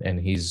pods, and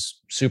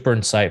he's super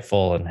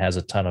insightful and has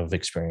a ton of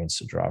experience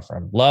to draw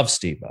from. Love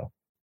Steve-O.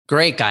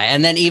 great guy.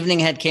 And then Evening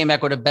Head came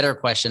back with a better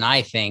question,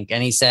 I think.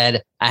 And he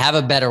said, I have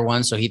a better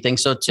one. So he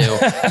thinks so too.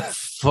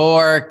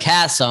 For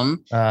Kassem,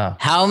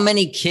 how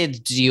many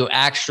kids do you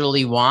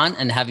actually want?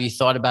 And have you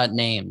thought about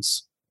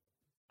names?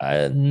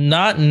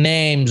 Not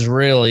names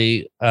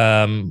really,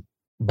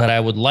 but I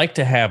would like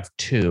to have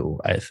 2,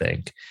 I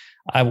think.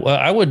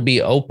 I would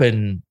be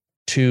open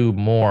to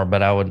more,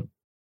 but I would,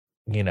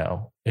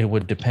 it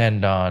would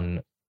depend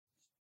on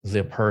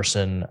the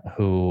person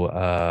who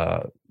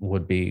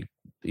would be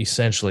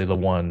essentially the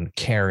one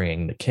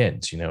carrying the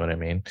kids. You know what I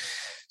mean?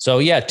 So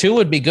yeah, 2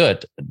 would be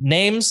good.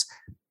 Names.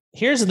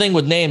 Here's the thing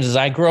with names is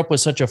I grew up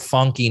with such a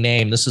funky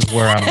name. This is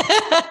where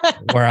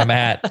I'm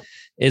at,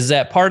 is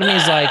that part of me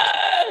is like,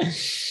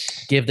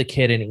 give the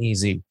kid an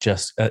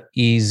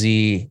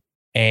easy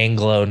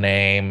Anglo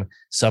name,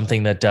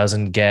 something that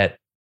doesn't get,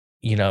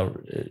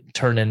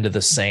 turn into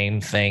the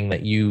same thing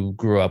that you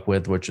grew up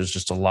with, which was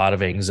just a lot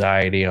of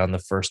anxiety on the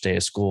first day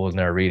of school and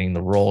they're reading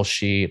the roll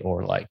sheet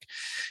or like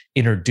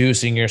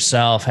introducing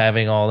yourself,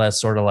 having all that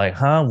sort of like,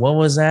 what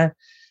was that?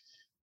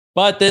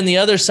 But then the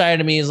other side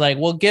of me is like,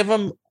 well, give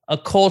them a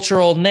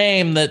cultural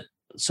name that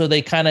so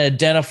they kind of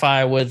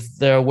identify with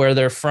where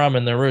they're from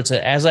and their roots.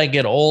 As I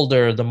get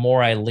older, the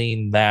more I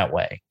lean that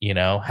way,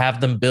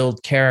 have them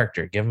build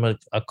character, give them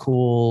a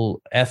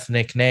cool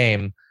ethnic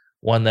name,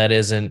 one that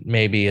isn't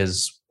maybe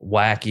as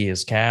wacky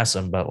as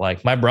Kassem, but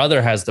like my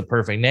brother has the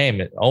perfect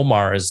name.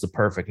 Omar is the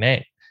perfect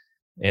name.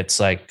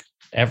 It's like,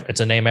 it's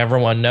a name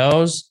everyone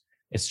knows.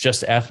 It's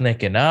just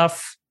ethnic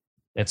enough.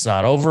 It's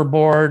not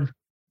overboard.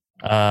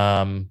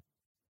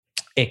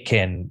 It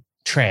can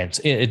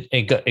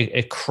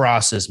it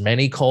crosses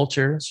many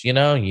cultures,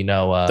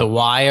 The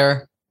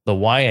Wire,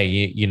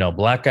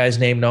 black guys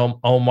named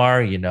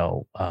Omar,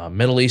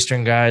 Middle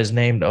Eastern guys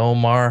named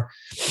Omar.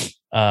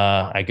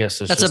 I guess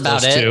that's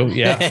about it. 2.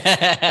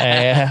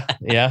 Yeah.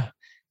 Yeah.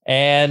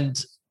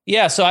 And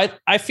yeah, so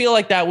I feel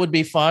like that would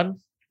be fun,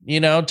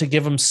 to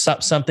give them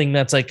something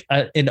that's like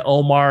an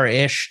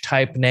Omar-ish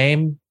type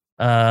name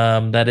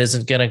that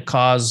isn't going to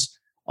cause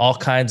all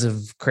kinds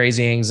of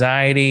crazy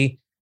anxiety,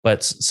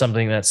 but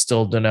something that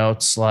still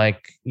denotes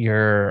like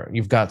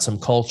you've got some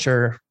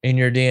culture in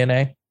your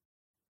DNA.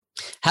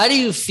 How do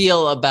you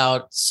feel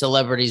about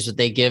celebrities that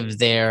they give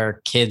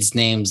their kids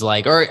names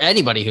like, or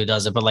anybody who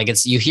does it, but like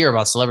you hear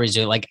about celebrities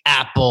doing like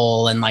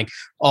Apple and like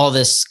all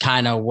this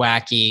kind of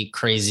wacky,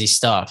 crazy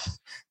stuff?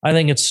 I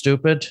think it's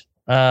stupid.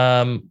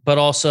 But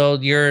also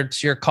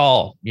it's your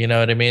call. You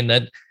know what I mean?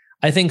 That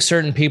I think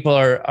certain people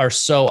are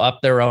so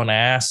up their own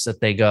ass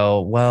that they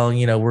go, well,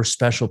 we're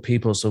special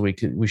people, so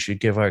we should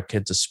give our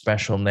kids a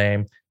special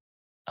name.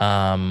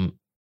 Elon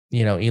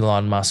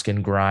Musk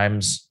and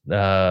Grimes,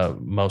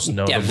 most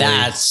notably. Yeah,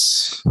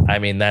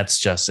 that's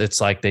just, it's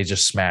like they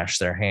just smash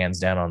their hands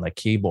down on the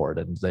keyboard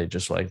and they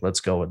just like, let's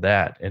go with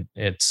that.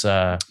 It's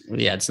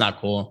not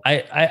cool.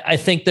 I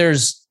think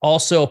there's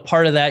also a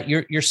part of that.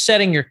 You're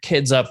setting your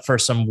kids up for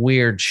some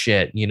weird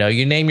shit.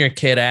 You name your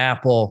kid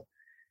Apple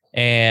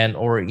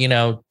or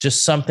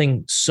just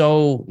something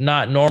so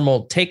not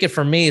normal. Take it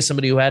from me,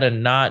 somebody who had a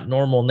not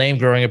normal name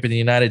growing up in the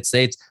United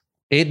States.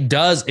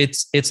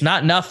 It's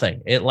not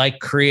nothing. It like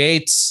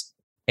creates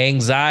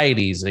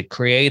anxieties. It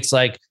creates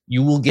like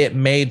you will get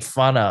made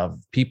fun of.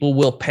 People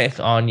will pick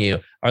on you.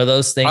 Are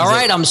those things? All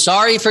right. I'm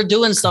sorry for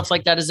doing stuff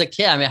like that as a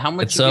kid. I mean, how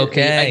much? It's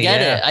okay. I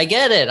get it.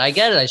 I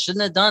get it. I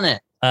shouldn't have done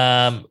it.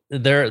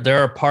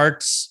 There are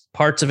parts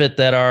of it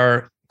that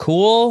are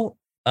cool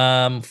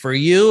for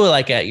you,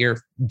 like at your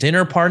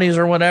dinner parties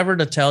or whatever,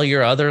 to tell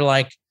your other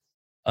like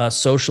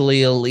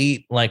socially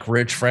elite, like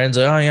rich friends,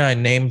 oh yeah, I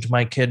named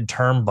my kid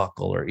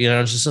Turnbuckle, or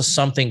it's just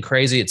something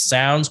crazy. It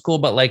sounds cool,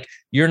 but like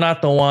you're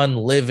not the one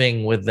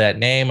living with that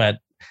name.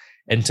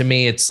 And to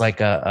me, it's like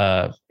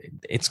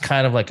it's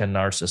kind of like a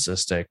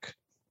narcissistic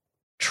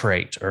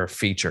trait or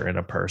feature in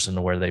a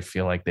person where they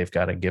feel like they've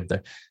got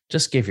to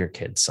just give your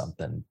kids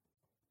something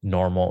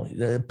normal.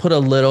 Put a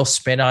little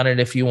spin on it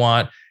if you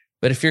want,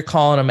 but if you're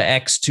calling them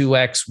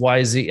X2X,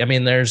 YZ, I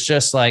mean,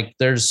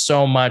 there's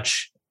so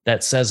much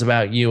that says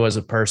about you as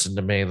a person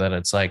to me that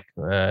it's like,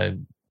 I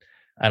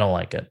don't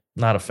like it.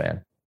 Not a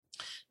fan.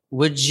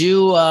 Would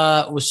you,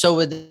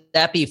 would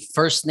that be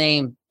first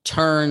name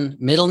Turn,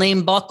 middle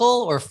name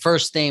Buckle, or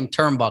first name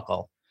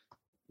Turnbuckle?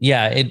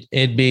 Yeah,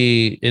 it'd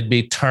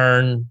be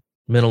Turn,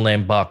 middle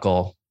name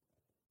Buckle.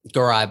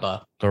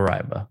 Gariba.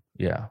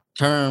 Yeah.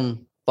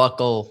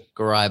 Turnbuckle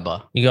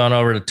Gariba. You going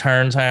over to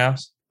Turn's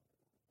house?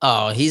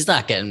 Oh, he's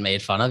not getting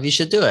made fun of. You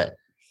should do it.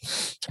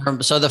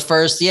 So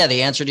the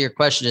answer to your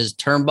question is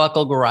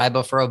Turnbuckle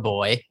Gariba for a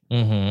boy.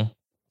 Mm-hmm.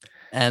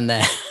 And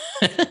then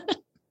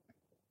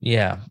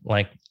yeah,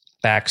 like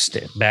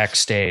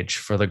backstage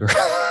for the girl.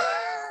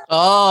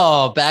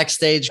 Oh,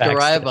 Backstage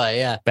Gariba.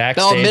 Yeah.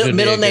 Backstage. No,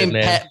 middle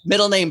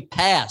name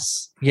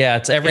Pass. Yeah,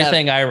 it's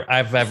everything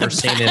I've ever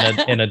seen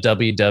in a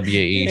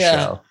WWE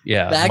show.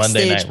 Yeah, Backstage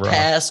Monday Night Raw.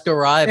 Pass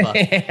Gariba.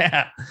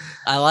 Yeah,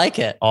 I like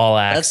it. All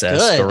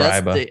access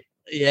Gariba.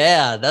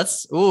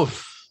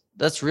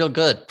 That's real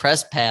good.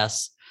 Press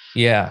Pass.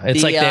 Yeah,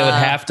 it's like they would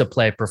have to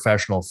play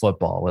professional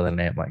football with a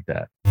name like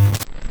that.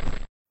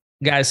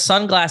 Guys,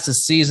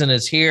 sunglasses season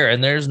is here,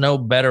 and there's no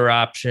better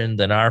option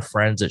than our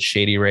friends at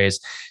Shady Rays.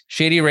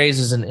 Shady Rays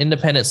is an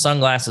independent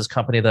sunglasses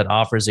company that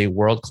offers a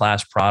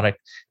world-class product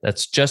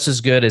that's just as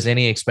good as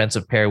any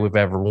expensive pair we've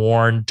ever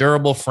worn.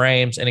 Durable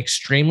frames and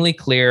extremely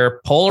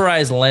clear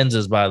polarized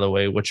lenses, by the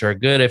way, which are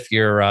good if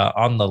you're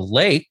on the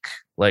lake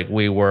like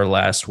we were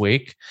last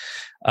week.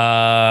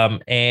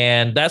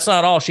 And that's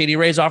not all. Shady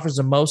Rays offers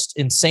the most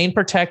insane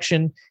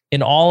protection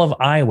in all of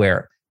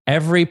eyewear.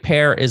 Every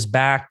pair is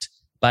backed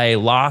by a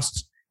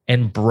lost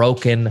and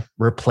broken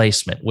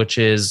replacement, which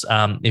is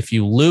if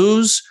you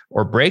lose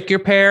or break your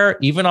pair,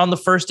 even on the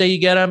first day you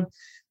get them,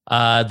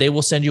 they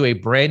will send you a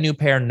brand new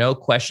pair, no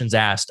questions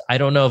asked. I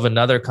don't know of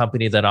another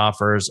company that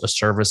offers a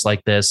service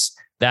like this.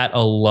 That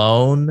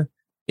alone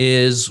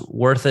is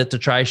worth it to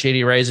try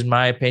Shady Rays, in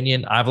my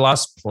opinion. I've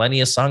lost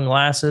plenty of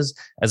sunglasses.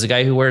 As a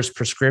guy who wears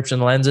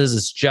prescription lenses,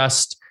 it's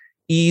just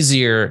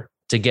easier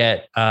to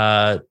get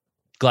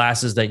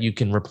glasses that you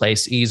can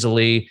replace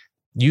easily.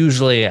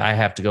 Usually I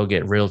have to go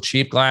get real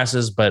cheap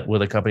glasses, but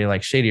with a company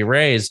like Shady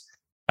Rays,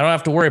 I don't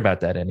have to worry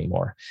about that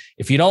anymore.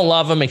 If you don't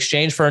love them,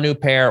 exchange for a new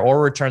pair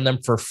or return them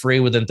for free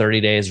within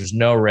 30 days. There's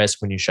no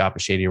risk when you shop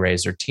at Shady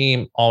Rays. Their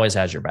team always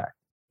has your back.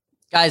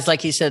 Guys,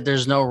 like he said,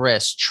 there's no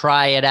risk.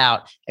 Try it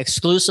out.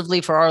 Exclusively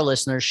for our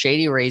listeners,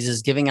 Shady Rays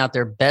is giving out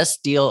their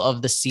best deal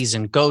of the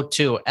season. Go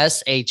to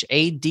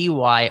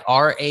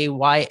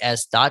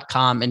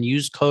SHADYRAYS.com and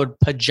use code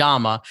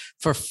PAJAMA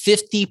for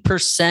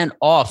 50%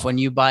 off when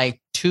you buy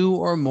 2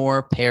 or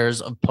more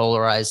pairs of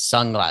polarized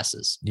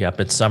sunglasses. Yep,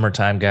 it's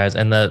summertime, guys.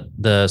 And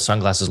the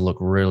sunglasses look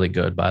really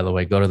good, by the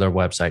way. Go to their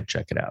website,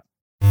 check it out.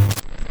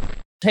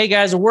 Hey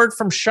guys, a word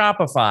from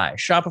Shopify.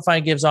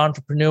 Shopify gives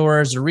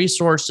entrepreneurs the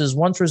resources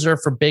once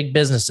reserved for big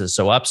businesses.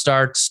 So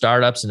upstarts,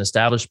 startups, and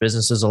established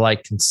businesses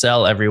alike can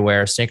sell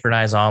everywhere,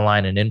 synchronize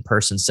online and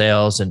in-person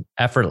sales, and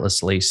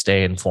effortlessly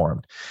stay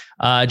informed.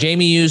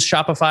 Jamie used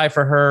Shopify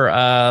for her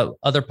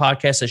other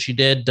podcast that she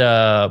did.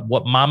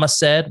 What Mama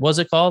Said, was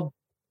it called?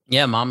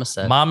 Yeah, Mama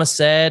Said. Mama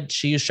Said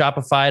she used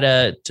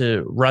Shopify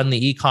to run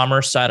the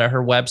e-commerce side of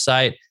her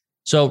website.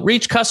 So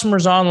reach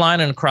customers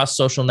online and across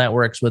social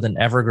networks with an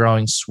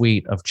ever-growing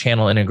suite of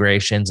channel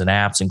integrations and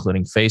apps,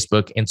 including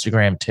Facebook,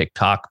 Instagram,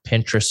 TikTok,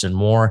 Pinterest, and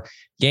more.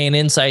 Gain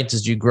insights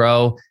as you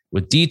grow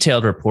with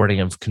detailed reporting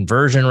of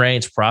conversion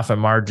rates, profit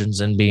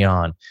margins, and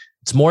beyond.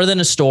 It's more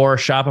than a store.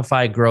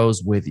 Shopify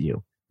grows with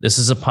you. This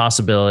is a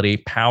possibility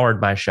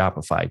powered by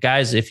Shopify.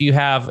 Guys, if you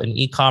have an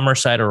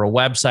e-commerce site or a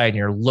website and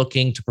you're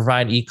looking to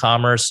provide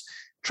e-commerce,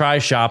 try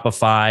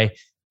Shopify.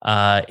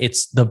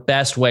 It's the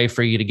best way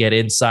for you to get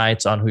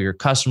insights on who your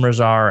customers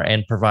are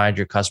and provide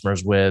your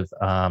customers with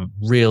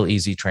real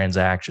easy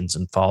transactions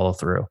and follow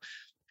through.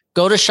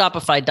 Go to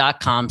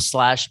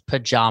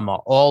shopify.com/pajama,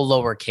 all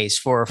lowercase,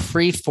 for a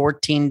free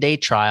 14-day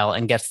trial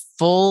and get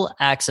full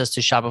access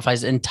to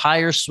Shopify's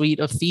entire suite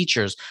of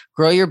features.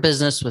 Grow your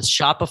business with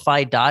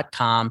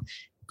shopify.com.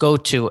 Go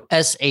to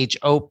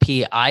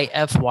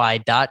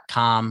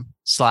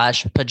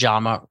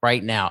shopify.com/pajama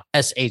right now.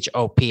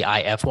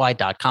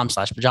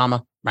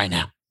 shopify.com/pajama right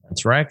now.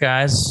 That's right,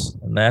 guys.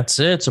 And that's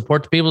it.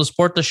 Support the people,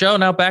 support the show.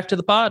 Now back to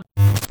the pod.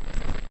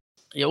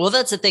 Yeah, well,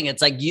 that's the thing.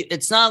 It's like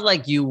it's not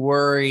like you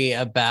worry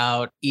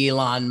about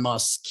Elon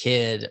Musk's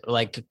kid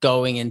like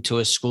going into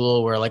a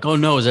school where like, oh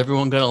no, is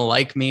everyone gonna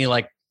like me?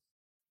 Like,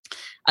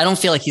 I don't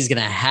feel like he's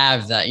gonna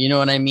have that. You know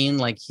what I mean?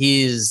 Like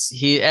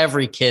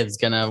every kid's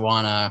gonna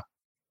wanna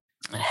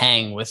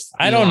hang with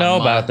Elon I don't know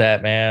Musk. about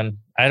that, man.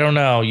 I don't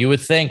know. You would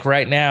think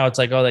right now it's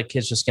like, oh, that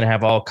kid's just gonna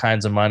have all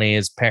kinds of money.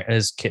 His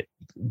kid,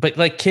 but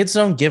like kids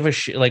don't give a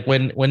shit. Like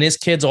when his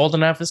kid's old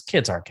enough, his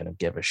kids aren't gonna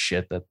give a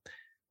shit that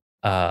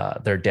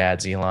their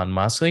dad's Elon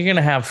Musk. You're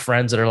gonna have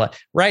friends that are like,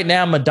 right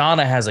now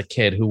Madonna has a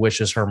kid who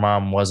wishes her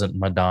mom wasn't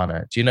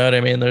Madonna. Do you know what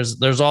I mean?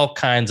 There's all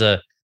kinds of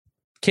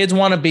kids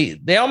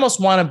they almost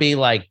want to be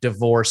like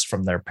divorced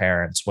from their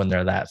parents when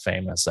they're that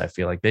famous. I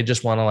feel like they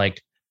just want to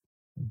like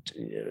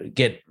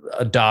get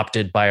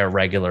adopted by a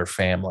regular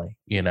family,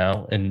 you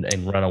know, and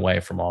run away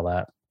from all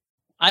that.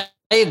 I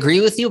agree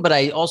with you, but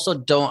I also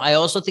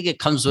think it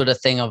comes with a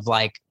thing of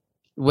like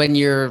when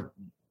your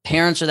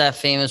parents are that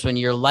famous, when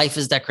your life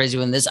is that crazy,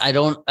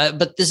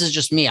 but this is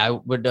just me. I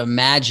would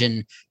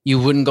imagine you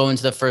wouldn't go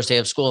into the first day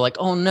of school like,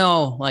 oh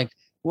no, like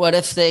what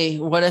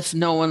if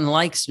no one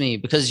likes me?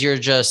 Because you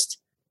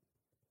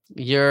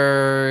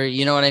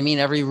know what I mean?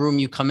 Every room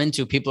you come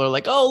into, people are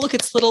like, oh, look,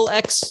 it's little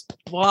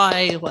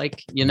XY,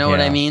 like, you know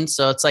what I mean?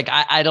 So it's like,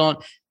 I don't,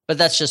 but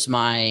that's just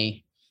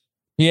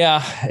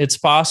yeah, it's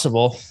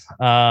possible.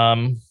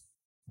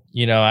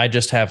 You know, I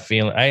just have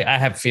I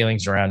have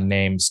feelings around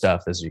name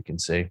stuff, as you can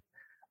see.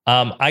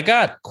 I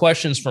got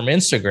questions from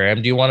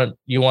Instagram. Do you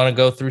want to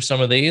go through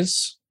some of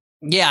these?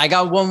 Yeah, I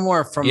got one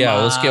more from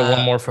let's get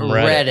one more from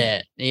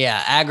Reddit.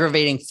 Yeah,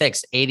 aggravating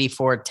fix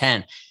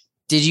 8410.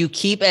 Did you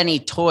keep any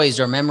toys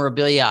or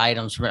memorabilia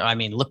items from? I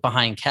mean, look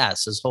behind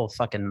Cass. His whole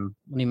fucking.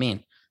 What do you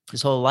mean?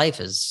 His whole life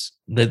is.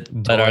 But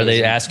are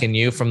they asking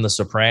you from The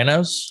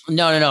Sopranos?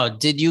 No.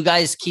 Did you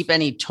guys keep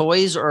any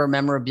toys or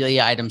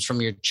memorabilia items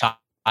from your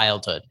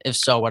childhood? If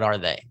so, what are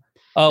they?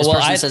 Oh, this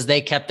person says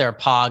they kept their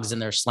Pogs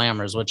and their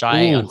Slammers, which I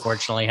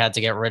unfortunately had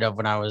to get rid of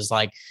when I was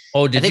like.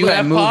 Oh, did you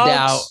have moved Pogs?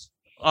 Out?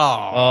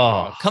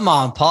 Oh, come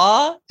on,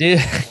 Pa.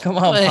 Dude, come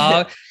on,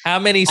 Pa. How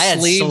many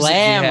sleeves did you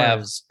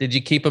have? Did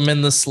you keep them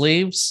in the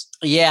sleeves?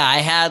 Yeah, I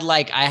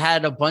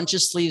had a bunch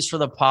of sleeves for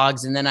the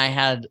Pogs, and then I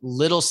had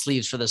little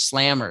sleeves for the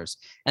Slammers.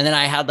 And then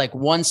I had like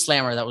one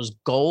Slammer that was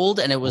gold,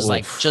 and it was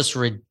like just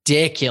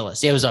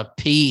ridiculous. It was a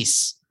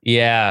piece.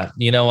 Yeah.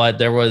 You know what?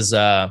 There was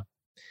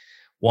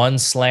one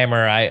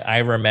Slammer I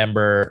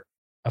remember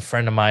a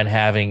friend of mine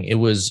having. It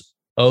was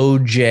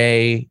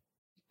OJ.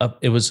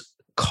 It was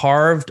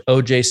carved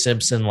OJ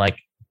Simpson like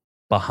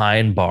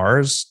behind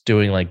bars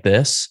doing like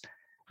this.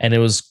 And it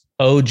was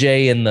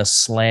OJ in the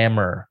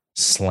Slammer.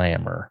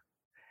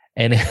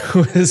 And it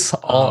was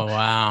all,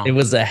 it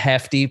was a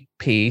hefty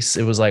piece.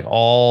 It was like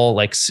all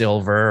like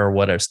silver or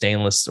whatever,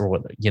 stainless or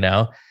what, you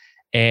know,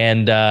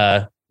 and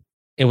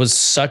it was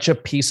such a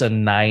piece of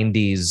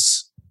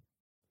 90s,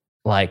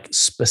 like,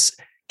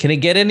 can it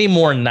get any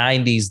more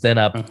 90s than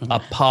a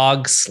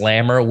Pog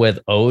Slammer with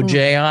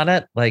OJ on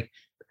it? Like,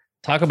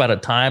 talk about a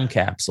time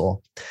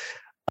capsule.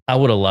 I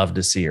would have loved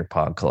to see your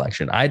Pog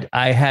collection.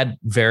 I had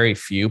very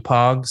few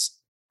Pogs.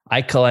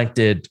 I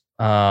collected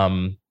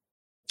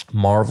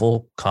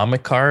Marvel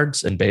comic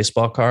cards and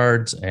baseball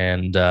cards.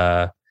 And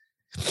the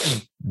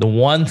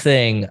one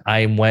thing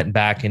I went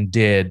back and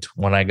did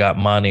when I got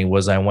money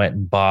was I went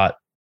and bought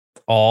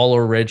all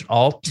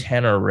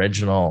 10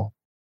 original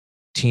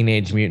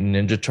Teenage Mutant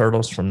Ninja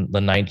Turtles from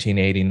the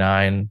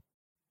 1989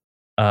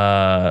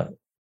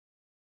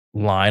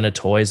 line of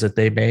toys that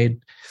they made.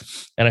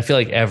 And I feel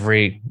like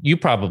you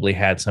probably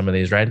had some of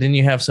these, right? Didn't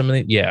you have some of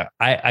these? Yeah.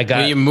 I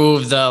got. You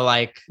moved the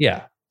like.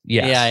 Yeah.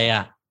 Yes.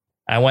 Yeah.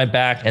 I went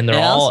back and they're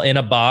all in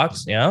a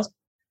box. Yeah.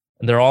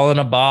 They're all in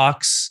a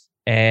box.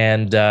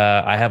 And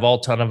I have all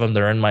ton of them.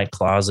 They're in my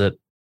closet.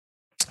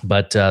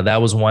 But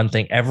that was one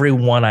thing. Every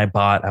one I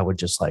bought, I would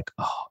just like,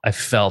 I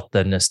felt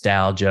the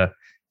nostalgia.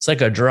 It's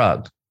like a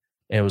drug.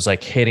 It was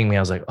like hitting me. I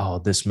was like, oh,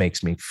 this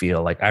makes me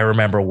feel like I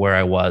remember where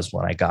I was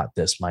when I got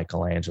this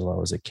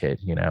Michelangelo as a kid,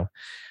 you know,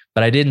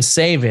 but I didn't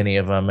save any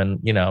of them. And,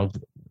 you know,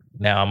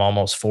 now I'm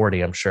almost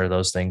 40. I'm sure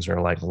those things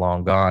are like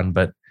long gone,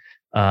 but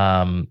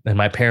and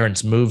my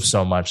parents moved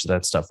so much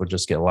that stuff would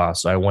just get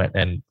lost. So I went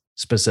and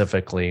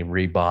specifically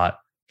rebought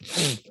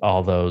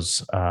all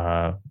those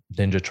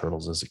Ninja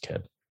Turtles as a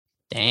kid.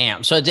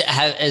 Damn. So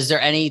is there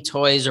any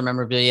toys or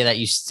memorabilia that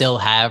you still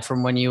have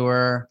from when you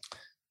were?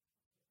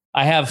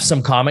 I have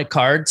some comic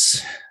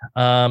cards.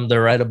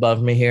 They're right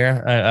above me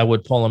here. I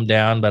would pull them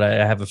down, but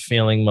I have a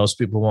feeling most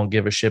people won't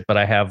give a shit. But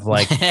I have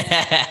like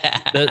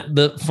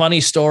the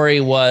funny story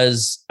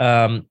was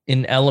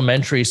in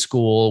elementary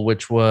school,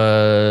 which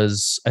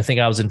was, I think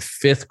I was in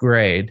 5th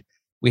grade.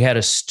 We had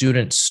a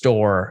student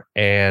store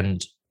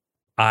and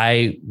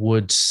I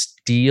would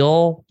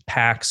steal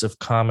packs of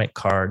comic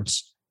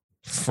cards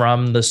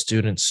from the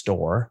student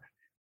store.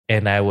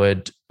 And I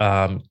would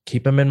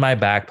keep them in my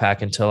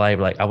backpack until I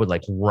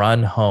would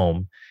run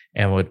home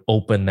and would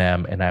open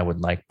them and I would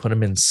like put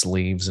them in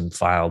sleeves and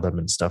file them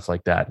and stuff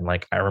like that. And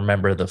like, I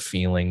remember the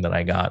feeling that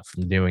I got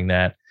from doing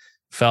that.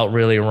 Felt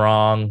really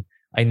wrong.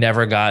 I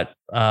never got,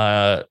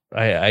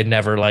 I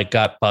never like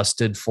got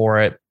busted for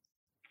it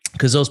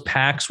because those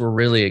packs were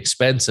really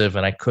expensive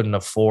and I couldn't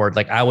afford,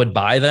 like I would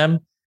buy them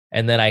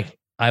and then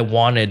I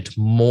wanted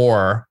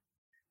more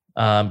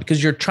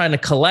because you're trying to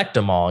collect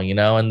them all, you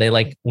know, and they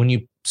like, when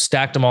you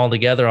stacked them all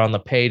together on the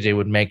page, they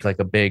would make like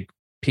a big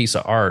piece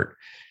of art.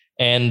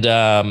 And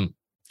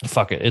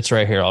fuck it, it's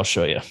right here. I'll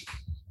show you.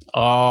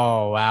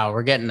 Oh wow,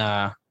 we're getting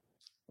a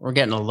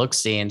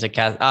look-see into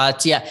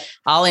Cass. Yeah,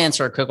 I'll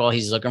answer quick while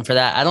he's looking for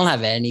that. I don't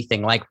have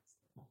anything. Like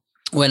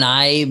when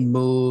I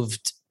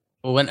moved,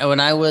 when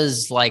I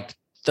was like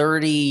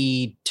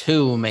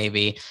 32,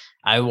 maybe,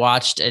 I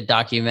watched a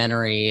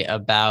documentary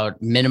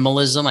about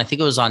minimalism. I think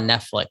it was on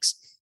Netflix.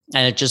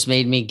 And it just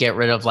made me get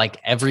rid of like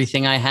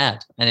everything I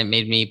had. And it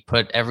made me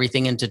put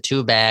everything into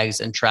 2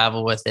 bags and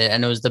travel with it.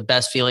 And it was the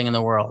best feeling in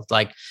the world.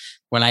 Like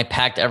when I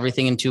packed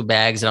everything in 2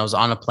 bags and I was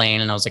on a plane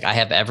and I was like, I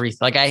have everything.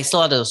 Like I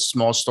still had a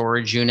small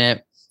storage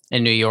unit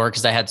in New York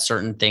because I had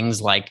certain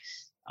things like,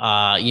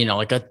 you know,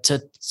 like a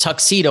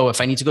tuxedo if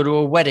I need to go to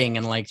a wedding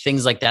and like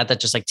things like that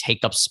just like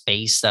take up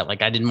space that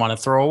like I didn't want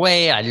to throw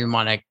away. I didn't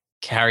want to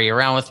carry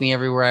around with me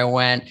everywhere I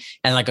went,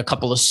 and like a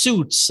couple of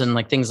suits and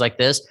like things like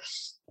this.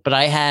 But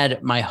I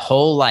had my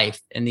whole life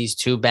in these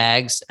 2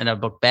 bags and a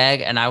book bag.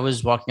 And I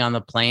was walking on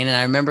the plane and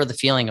I remember the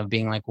feeling of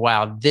being like,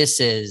 wow, this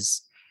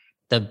is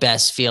the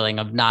best feeling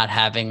of not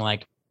having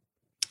like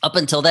up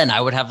until then,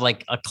 I would have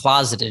like a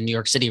closet in New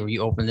York City where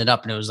you opened it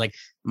up and it was like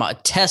my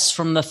tests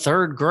from the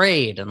third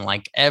grade and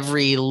like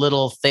every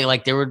little thing,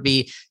 like there would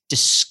be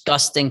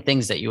disgusting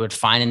things that you would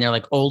find in there,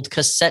 like old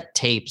cassette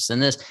tapes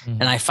and this.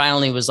 And I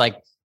finally was like,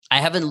 I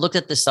haven't looked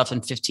at this stuff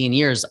in 15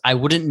 years. I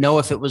wouldn't know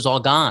if it was all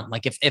gone.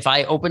 Like if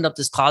I opened up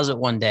this closet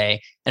one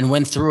day and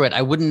went through it,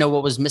 I wouldn't know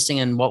what was missing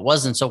and what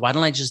wasn't. So why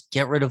don't I just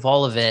get rid of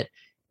all of it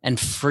and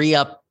free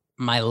up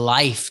my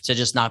life to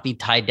just not be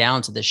tied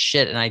down to this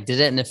shit? And I did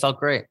it and it felt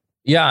great.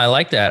 Yeah, I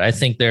like that. I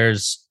think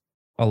there's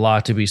a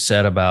lot to be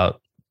said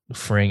about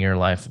freeing your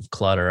life of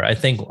clutter. I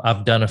think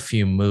I've done a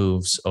few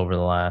moves over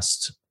the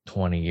last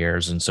 20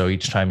 years. And so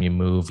each time you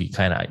move, you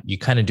kind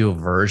of do a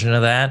version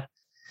of that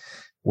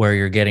where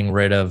you're getting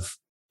rid of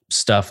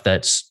stuff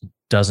that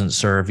doesn't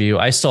serve you.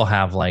 I still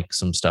have like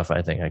some stuff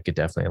I think I could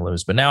definitely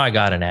lose, but now I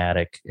got an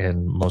attic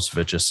and most of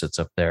it just sits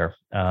up there.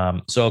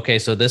 So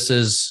this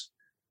is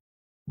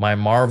my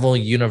Marvel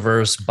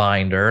Universe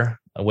binder,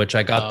 which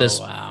I got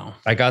Wow.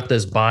 I got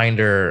this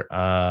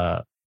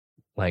binder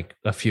like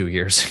a few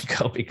years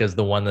ago because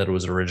the one that it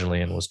was originally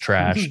in was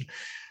trashed.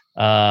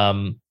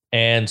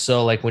 And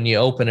so like when you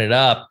open it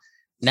up,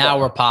 now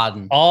we're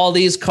podding. All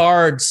these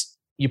cards,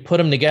 you put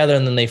them together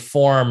and then they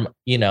form,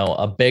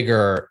 a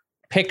bigger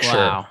picture.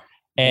 Wow.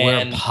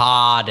 And we're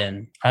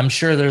podding. I'm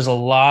sure there's a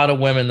lot of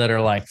women that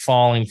are like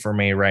falling for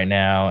me right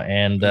now.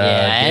 And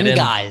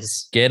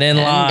guys, get in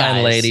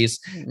line, ladies.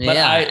 But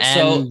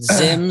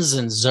Zims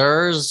and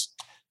Zers.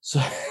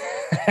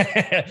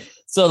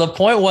 So the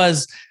point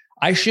was,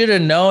 I should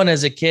have known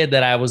as a kid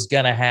that I was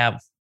going to have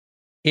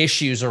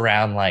issues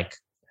around like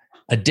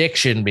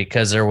addiction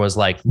because there was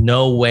like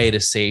no way to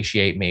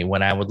satiate me.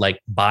 When I would like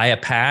buy a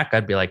pack,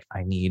 I'd be like,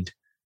 I need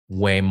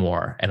way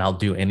more and I'll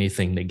do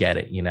anything to get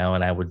it, and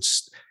I would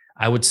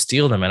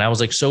steal them. And I was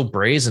like so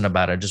brazen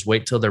about it. I'd just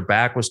wait till their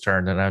back was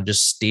turned and I'd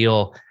just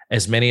steal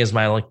as many as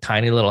my like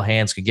tiny little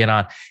hands could get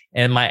on.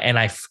 And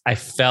I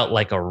felt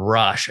like a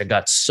rush. I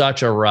got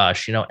such a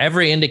rush,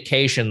 every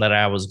indication that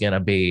I was going to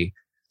be,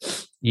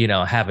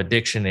 have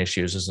addiction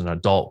issues as an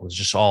adult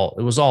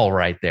was all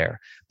right there.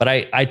 But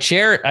I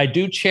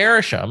do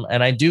cherish them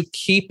and I do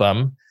keep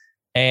them.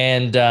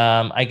 And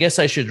I guess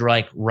I should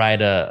like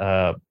write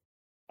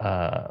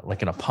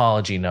like an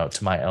apology note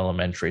to my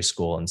elementary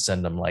school and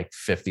send them like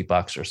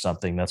 $50 or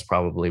something. That's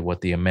probably what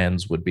the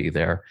amends would be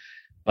there.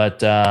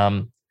 But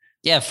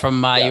you're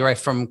right,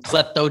 from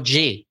Klepto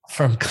G.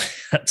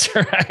 That's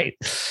right.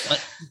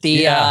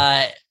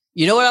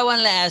 You know what I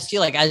wanted to ask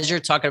you, like, as you're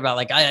talking about,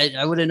 like,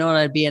 I would have known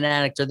I'd be an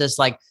addict or this,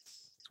 like,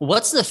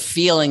 what's the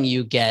feeling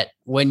you get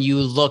when you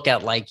look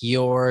at like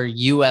your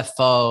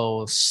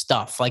UFO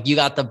stuff? Like you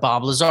got the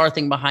Bob Lazar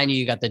thing behind you.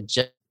 You got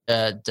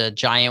the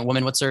giant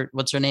woman. What's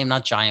her name?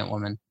 Not giant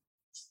woman.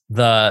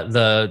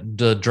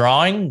 The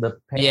drawing, the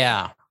paint.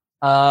 Yeah.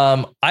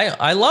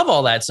 I love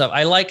all that stuff.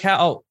 I like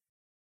how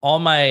all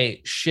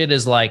my shit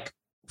is like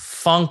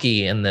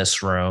funky in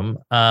this room.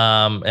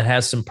 It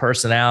has some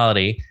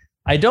personality.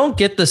 I don't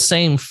get the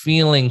same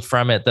feeling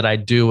from it that I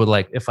do with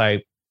like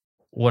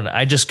when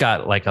I just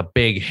got like a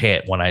big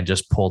hit when I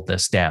just pulled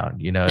this down.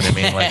 You know what I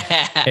mean? Like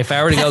if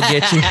I were to go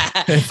get you,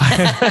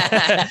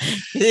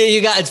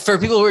 you got, for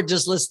people who are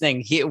just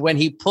listening, when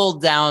he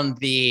pulled down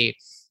the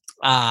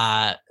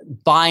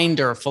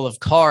binder full of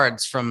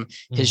cards from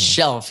his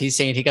shelf, he's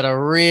saying he got a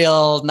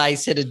real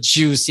nice hit of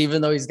juice,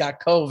 even though he's got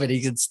COVID.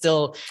 He's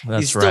still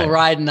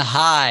riding the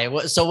high.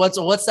 So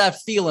what's that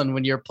feeling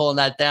when you're pulling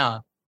that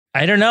down?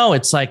 I don't know.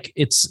 It's like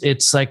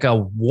a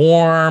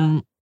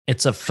warm.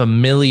 It's a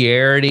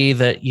familiarity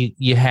that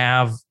you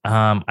have.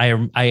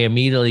 I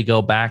immediately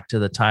go back to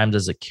the times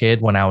as a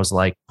kid when I was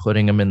like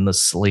putting them in the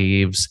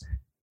sleeves,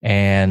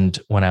 and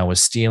when I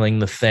was stealing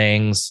the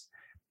things.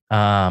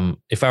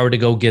 If I were to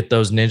go get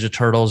those Ninja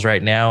Turtles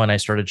right now, and I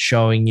started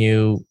showing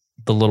you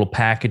the little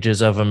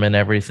packages of them and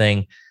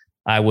everything,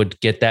 I would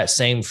get that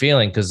same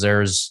feeling because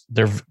there's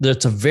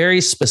a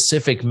very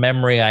specific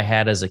memory I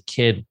had as a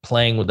kid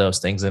playing with those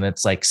things, and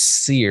it's like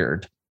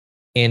seared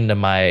into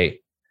my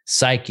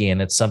psyche,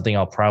 and it's something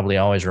I'll probably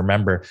always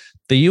remember.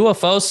 The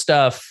UFO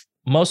stuff,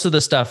 most of the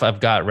stuff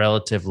I've got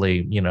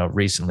relatively,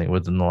 recently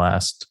within the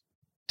last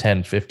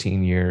 10,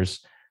 15 years.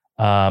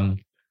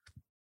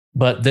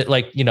 But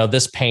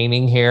this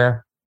painting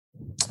here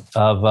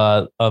of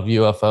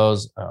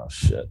UFOs. Oh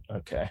shit.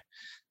 Okay.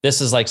 This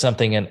is like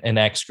something an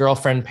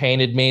ex-girlfriend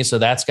painted me. So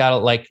that's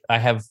got like, I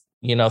have,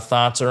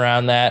 thoughts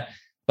around that.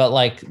 But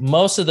like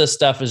most of the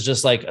stuff is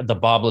just like the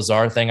Bob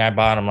Lazar thing I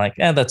bought. I'm like,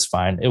 that's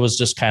fine. It was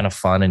just kind of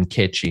fun and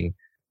kitschy.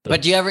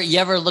 But do you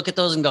ever look at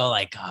those and go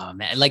like, oh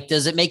man, like,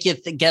 does it make you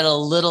get a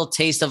little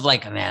taste of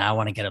like, man, I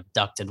want to get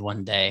abducted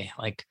one day?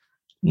 Like,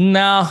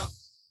 no,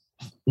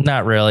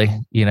 not really.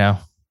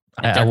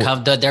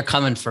 They're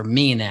coming for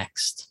me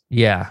next.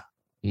 Yeah.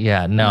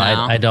 No,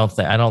 I don't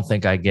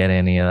think I get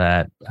any of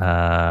that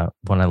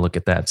when I look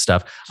at that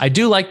stuff. I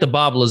do like the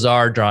Bob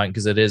Lazar drawing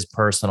because it is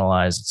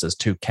personalized. It says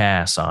 "To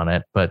Cass" on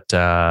it, but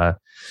I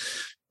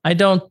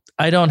don't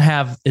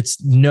have.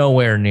 It's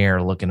nowhere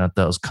near looking at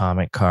those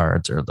comic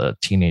cards or the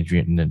Teenage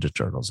Mutant Ninja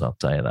Turtles. I'll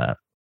tell you that.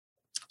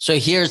 So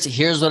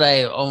here's what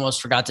I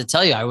almost forgot to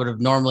tell you. I would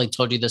have normally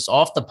told you this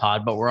off the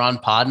pod, but we're on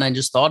pod and I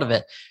just thought of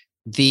it.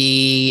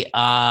 The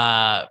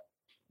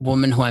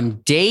woman who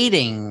I'm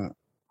dating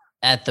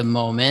at the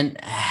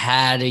moment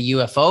had a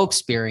UFO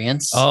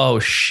experience. Oh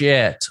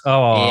shit.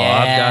 Oh, yeah,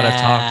 I've got to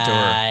talk to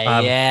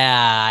her.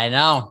 Yeah, I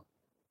know.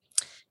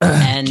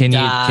 And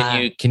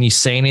can you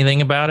say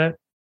anything about it?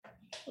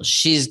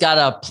 She's got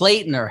a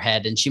plate in her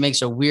head and she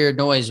makes a weird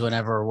noise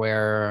whenever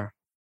we're,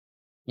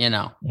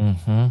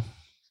 Mm-hmm.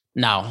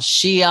 No,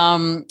 she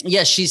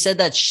she said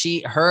that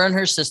her and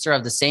her sister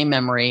have the same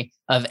memory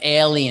of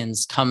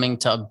aliens coming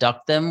to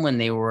abduct them when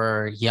they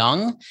were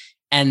young,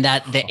 and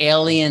that the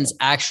aliens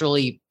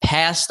actually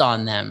passed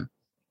on them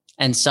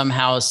and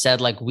somehow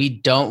said, like, we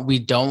don't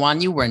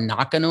want you, we're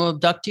not going to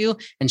abduct you.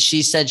 And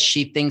she said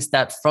she thinks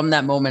that from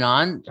that moment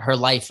on, her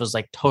life was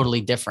like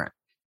totally different.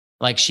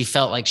 Like she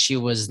felt like she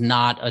was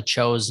not a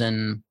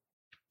chosen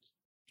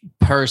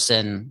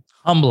person.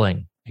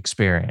 Humbling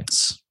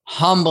experience.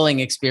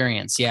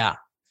 Yeah.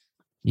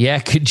 Yeah.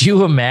 Could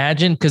you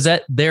imagine? Because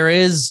there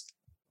is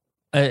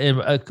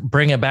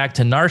bring it back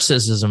to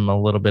narcissism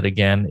a little bit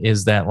again,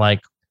 is that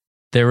like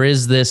there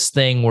is this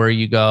thing where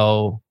you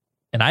go,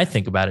 and I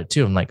think about it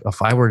too. I'm like,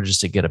 if I were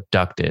just to get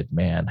abducted,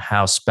 man,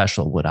 how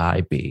special would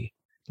I be?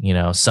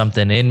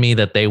 Something in me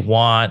that they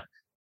want,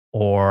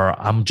 or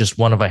I'm just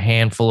one of a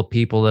handful of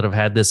people that have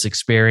had this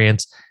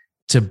experience.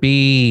 To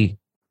be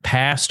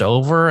passed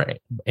over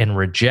and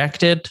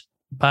rejected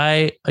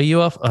by a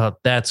UFO,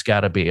 that's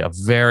got to be a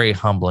very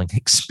humbling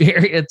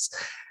experience.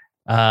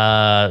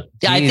 I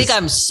think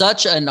I'm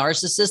such a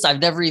narcissist.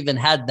 I've never even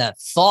had that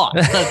thought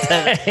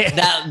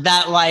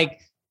that like,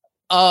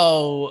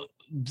 oh,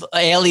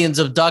 aliens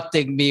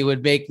abducting me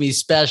would make me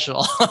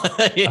special.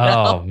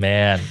 Oh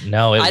man,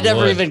 no, I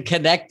never even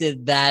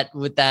connected that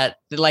with that.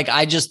 Like,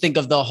 I just think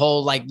of the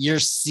whole, like, you're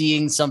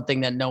seeing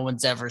something that no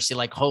one's ever seen.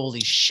 Like, holy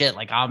shit,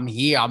 like I'm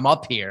here, I'm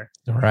up here.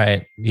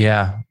 Right.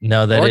 Yeah.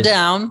 No, that we're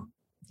down.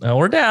 No,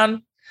 we're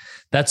down.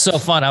 That's so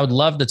fun. I would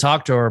love to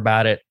talk to her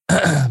about it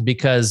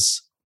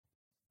because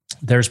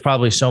there's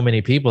probably so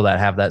many people that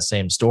have that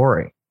same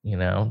story. You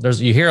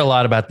hear a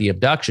lot about the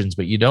abductions,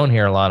 but you don't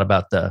hear a lot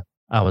about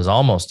I was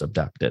almost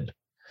abducted.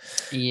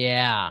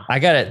 Yeah. I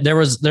got it.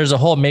 There's a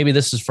whole, maybe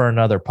this is for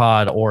another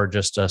pod or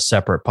just a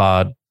separate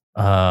pod.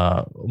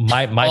 My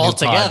new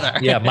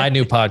pod, my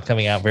new pod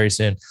coming out very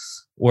soon,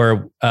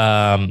 where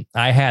I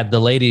had the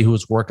lady who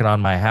was working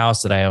on my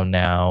house that I own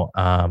now.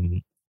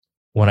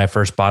 When I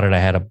first bought it, I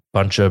had a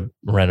bunch of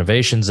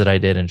renovations that I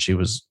did, and she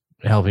was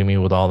helping me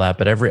with all that.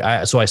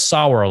 But so I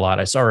saw her a lot.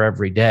 I saw her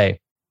every day,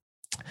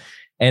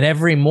 and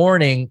every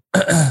morning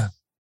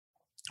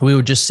we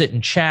would just sit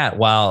and chat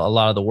while a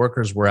lot of the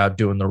workers were out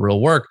doing the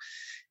real work.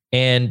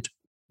 And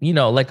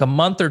like a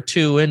month or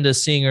two into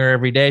seeing her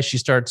every day, she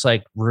starts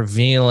like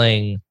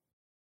revealing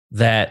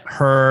that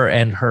her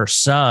and her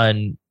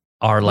son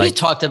are like. We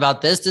talked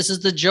about this. This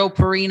is the Joe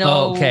Perino.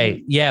 Oh,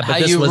 okay, yeah, but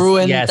how you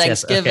ruined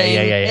Thanksgiving.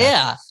 Yes. Okay,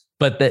 yeah.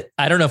 But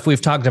I don't know if we've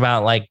talked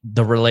about like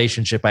the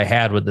relationship I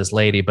had with this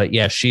lady, but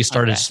yeah, she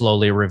started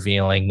slowly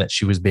revealing that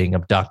she was being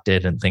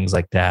abducted and things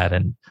like that.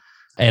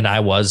 And I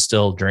was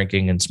still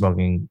drinking and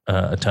smoking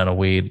a ton of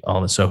weed.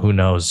 So who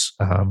knows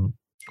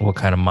what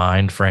kind of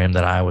mind frame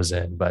that I was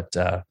in. But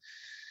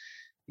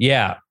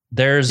yeah,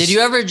 did you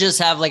ever just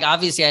have, like,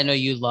 obviously I know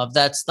you love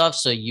that stuff,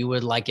 so you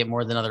would like it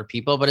more than other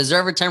people, but is there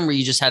ever a time where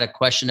you just had a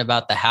question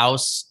about the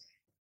house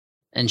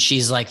and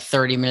she's like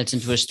 30 minutes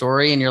into a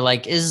story and you're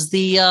like,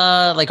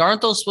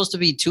 aren't those supposed to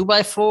be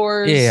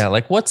 2x4s? Yeah.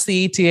 Like, what's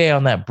the ETA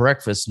on that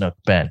breakfast nook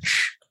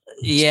bench?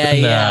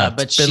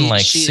 But it's been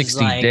like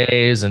 60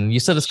 days, and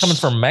you said it's coming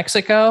from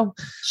Mexico.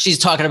 She's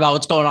talking about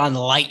what's going on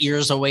light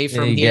years away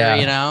from here,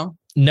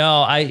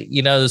 No,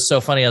 it's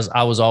so funny.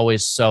 I was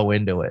always so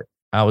into it.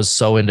 I was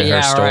so into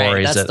her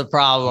stories. Right. That's the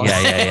problem.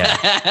 Yeah.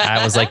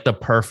 I was like the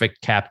perfect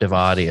captive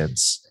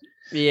audience.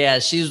 Yeah,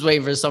 she's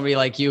waiting for somebody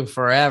like you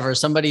forever.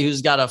 Somebody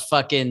who's got a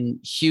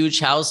fucking huge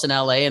house in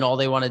LA and all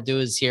they want to do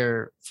is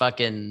hear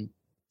fucking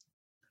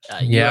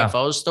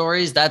UFO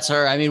stories. That's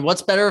her. I mean,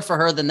 what's better for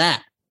her than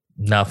that?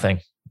 Nothing.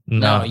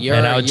 No,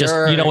 and I would just,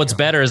 what's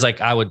better is like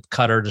I would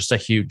cut her just a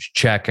huge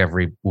check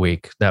every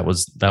week. That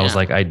was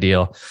like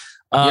ideal.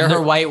 You're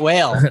her white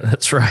whale.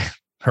 That's right.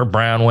 Her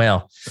brown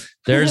whale.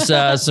 There's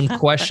some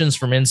questions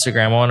from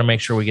Instagram. I want to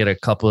make sure we get a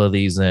couple of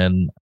these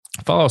in.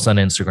 Follow us on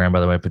Instagram,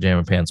 by the way,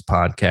 Pajama Pants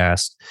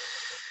Podcast,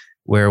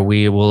 where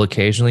we will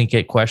occasionally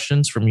get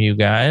questions from you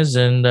guys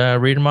and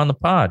read them on the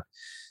pod.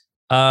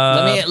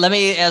 Let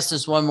me ask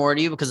this one more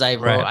to you because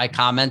I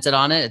commented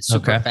on it. It's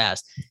super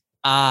fast.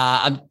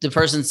 The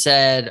person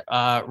said,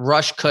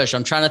 Rush Kush.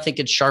 I'm trying to think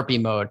in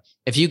Sharpie mode.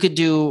 If you could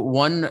do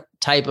one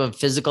type of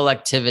physical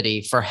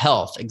activity for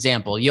health,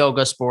 example,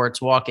 yoga,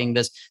 sports, walking,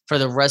 this for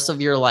the rest of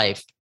your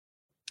life,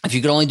 if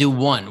you could only do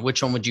one,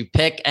 which one would you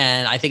pick?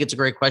 And I think it's a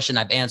great question.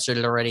 I've answered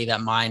it already that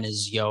mine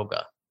is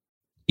yoga.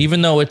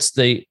 Even though it's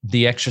the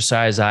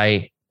exercise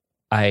I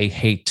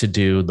hate to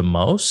do the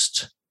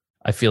most,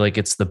 I feel like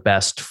it's the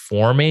best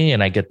for me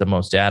and I get the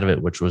most out of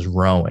it, which was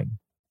rowing.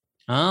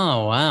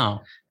 Oh,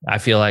 wow. I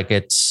feel like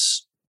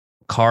it's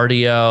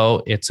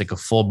cardio. It's like a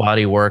full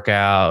body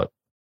workout,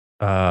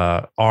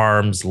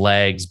 arms,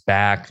 legs,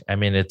 back. I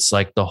mean, it's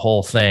like the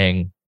whole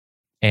thing.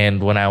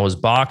 And when I was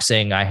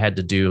boxing, I had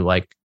to do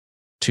like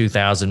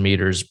 2,000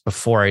 meters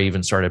before I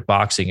even started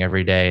boxing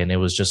every day. And it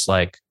was just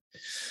like,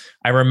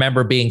 I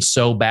remember being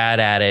so bad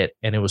at it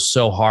and it was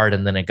so hard.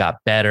 And then it got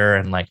better.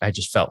 And like, I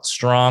just felt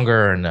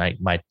stronger. And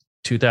my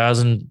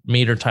 2,000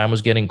 meter time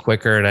was getting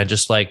quicker. And I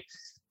just like,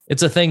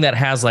 it's a thing that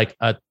has like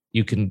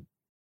you can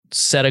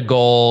set a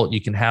goal,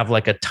 you can have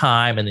like a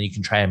time, and then you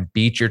can try and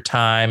beat your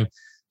time.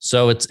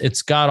 So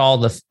it's got all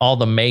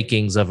the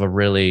makings of a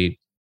really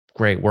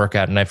great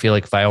workout. And I feel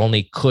like if I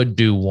only could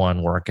do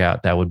one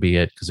workout, that would be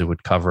it, because it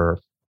would cover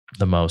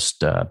the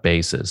most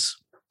bases.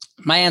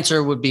 My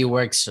answer would be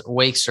wake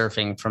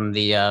surfing from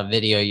the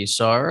video you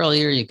saw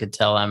earlier. You could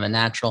tell I'm a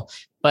natural.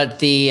 But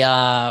the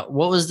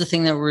what was the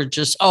thing that we're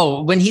just?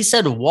 Oh, when he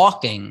said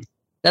walking,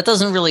 that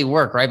doesn't really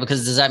work, right?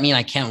 Because does that mean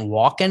I can't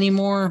walk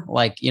anymore?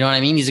 Like, you know what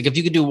I mean? He's like, if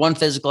you could do one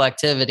physical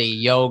activity,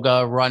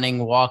 yoga,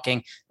 running,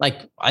 walking,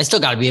 like I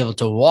still got to be able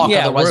to walk.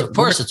 Yeah, otherwise, of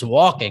course, it's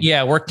walking.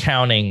 Yeah, we're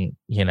counting,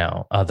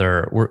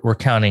 we're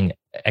counting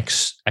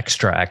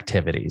extra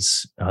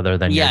activities other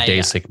than your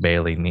basic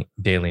daily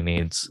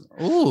needs.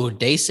 Ooh,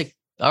 basic.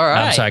 All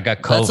right. I'm sorry, I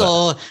got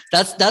COVID.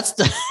 That's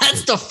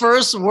the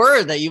first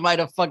word that you might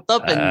have fucked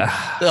up in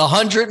the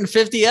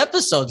 150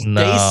 episodes.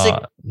 Basic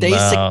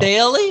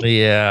daily.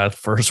 Yeah,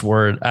 first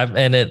word.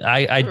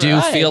 I do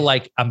feel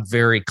like I'm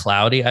very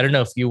cloudy. I don't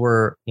know if you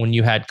were when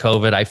you had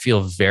COVID. I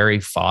feel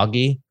very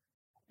foggy,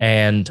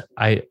 and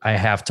I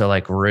have to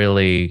like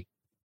really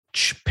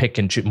pick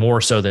and choose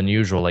more so than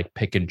usual. Like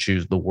pick and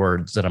choose the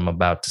words that I'm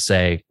about to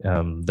say.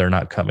 They're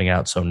not coming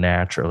out so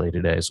naturally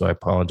today, so I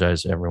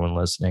apologize to everyone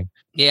listening.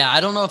 Yeah,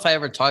 I don't know if I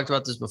ever talked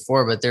about this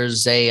before, but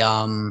there's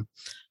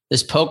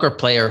this poker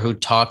player who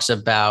talks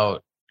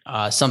about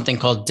something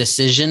called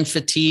decision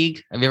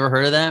fatigue. Have you ever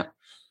heard of that?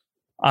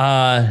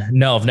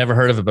 No, I've never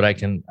heard of it, but I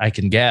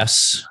can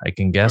guess. I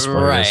can guess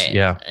what it is.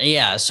 Yeah.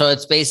 Yeah. So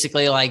it's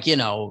basically like,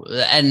 and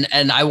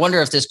I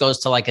wonder if this goes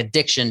to like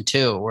addiction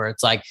too, where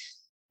it's like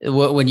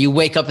when you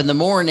wake up in the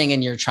morning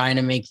and you're trying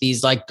to make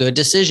these like good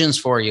decisions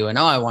for you, and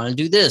I want to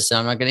do this and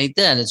I'm not going to eat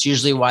that. And it's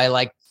usually why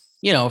like,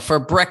 for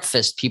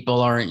breakfast,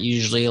 people aren't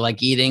usually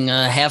like eating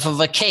half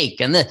of a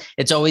cake. And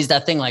it's always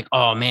that thing like,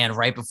 oh man,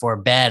 right before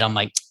bed, I'm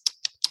like,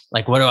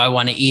 what do I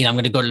want to eat? I'm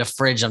going to go to the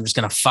fridge. I'm just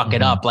going to fuck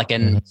it up.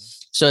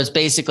 So it's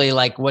basically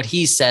like what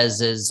he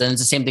says is, and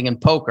it's the same thing in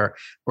poker,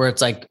 where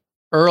it's like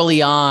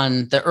early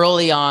on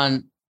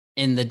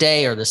in the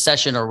day or the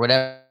session or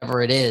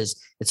whatever it is,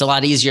 it's a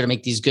lot easier to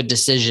make these good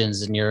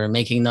decisions, and you're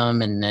making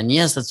them. And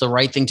yes, that's the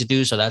right thing to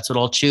do. So that's what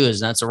I'll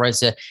choose. And that's the right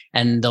thing.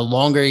 And the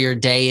longer your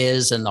day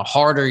is and the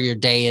harder your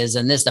day is,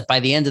 and that by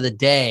the end of the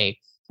day,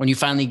 when you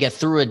finally get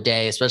through a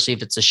day, especially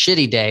if it's a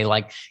shitty day,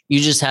 like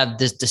you just have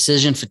this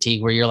decision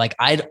fatigue where you're like,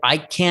 I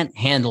can't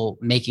handle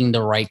making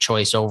the right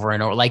choice over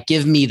and over. Like,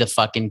 give me the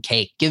fucking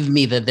cake, give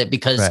me the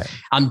because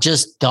I'm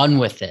just done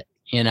with it,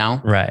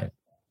 Right.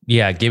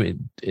 Yeah. Give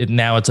it.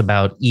 Now it's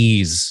about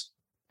ease.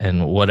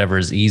 And whatever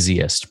is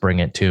easiest, bring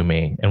it to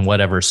me, and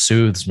whatever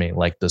soothes me,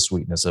 like the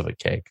sweetness of a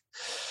cake.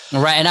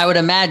 Right. And I would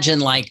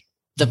imagine like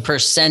the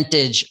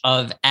percentage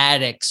of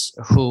addicts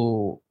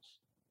who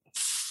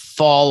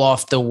fall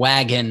off the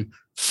wagon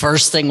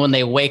first thing when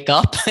they wake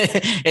up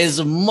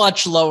is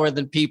much lower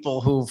than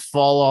people who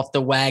fall off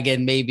the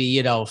wagon,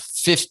 maybe,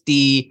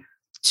 50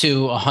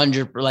 to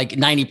 100, like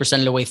 90%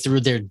 of the way through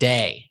their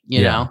day,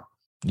 you know?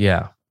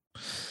 Yeah.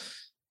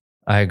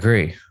 I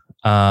agree.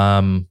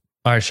 All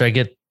right. Should I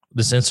get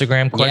this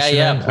Instagram question?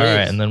 Yeah. All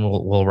right. And then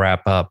we'll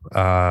wrap up.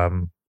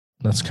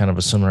 That's kind of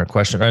a similar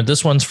question. All right.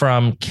 This one's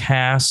from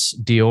Cass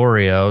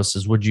Diorio.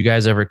 Says, would you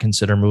guys ever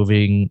consider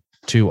moving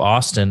to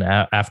Austin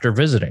after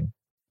visiting?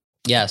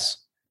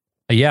 Yes.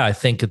 Yeah. I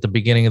think at the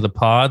beginning of the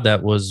pod,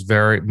 that was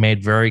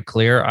made very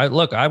clear.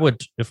 I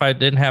would, if I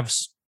didn't have,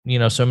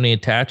 so many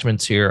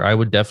attachments here, I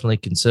would definitely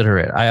consider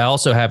it. I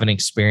also haven't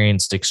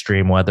experienced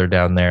extreme weather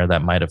down there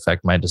that might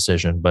affect my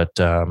decision, but,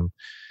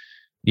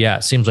 yeah,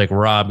 it seems like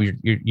Rob,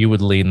 you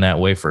would lean that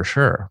way for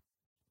sure.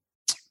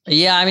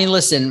 Yeah, I mean,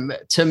 listen,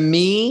 to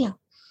me,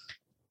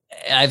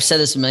 I've said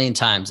this a million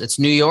times. It's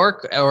New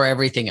York or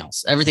everything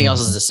else. Everything else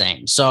is the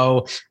same.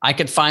 So I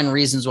could find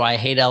reasons why I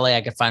hate LA.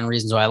 I could find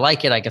reasons why I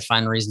like it. I could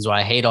find reasons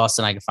why I hate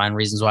Austin. I could find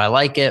reasons why I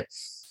like it.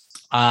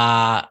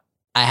 I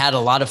had a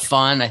lot of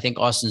fun. I think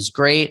Austin's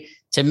great.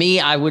 To me,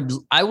 I would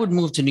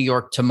move to New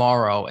York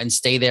tomorrow and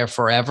stay there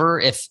forever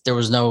if there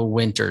was no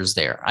winters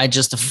there.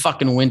 The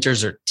fucking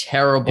winters are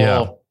terrible.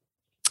 Yeah.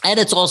 And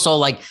it's also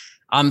like,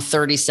 I'm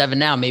 37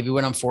 now. Maybe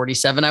when I'm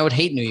 47, I would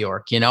hate New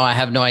York. I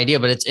have no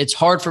idea, but it's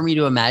hard for me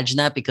to imagine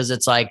that, because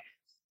it's like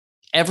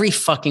every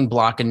fucking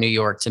block in New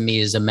York to me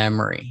is a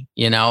memory.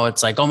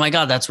 It's like, oh my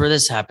God, that's where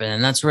this happened.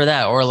 And that's where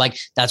that, or like,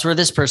 that's where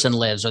this person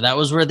lives, or that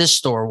was where this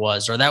store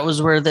was, or that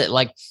was where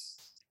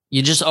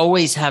you just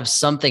always have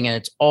something. And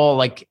it's all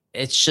like,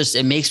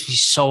 it makes me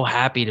so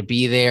happy to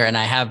be there. And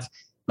I have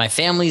my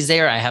family's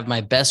there. I have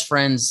my best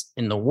friends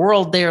in the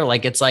world there.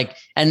 Like, it's like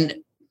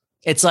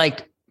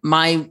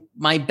my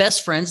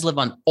best friends live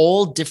on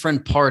all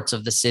different parts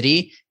of the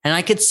city, and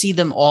I could see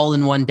them all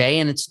in one day,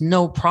 and it's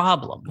no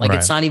problem. Like,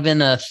 it's not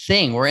even a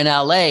thing. We're in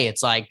LA.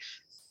 It's like,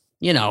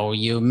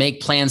 you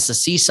make plans to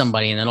see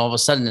somebody, and then all of a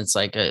sudden it's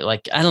like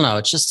I don't know.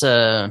 It's just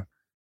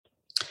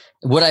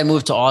would I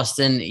move to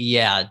Austin?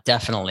 Yeah,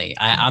 definitely.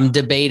 I'm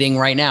debating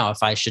right now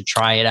if I should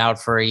try it out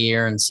for a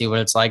year and see what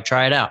it's like.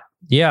 Try it out.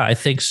 Yeah, I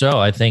think so.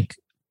 I think,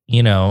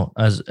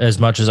 as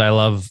much as I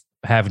love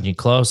having you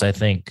close, I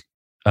think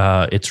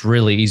it's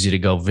really easy to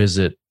go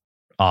visit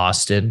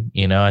Austin.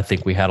 I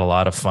think we had a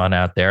lot of fun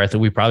out there. I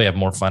think we probably have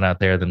more fun out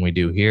there than we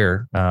do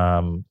here,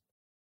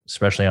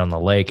 especially on the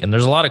lake. And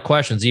there's a lot of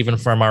questions, even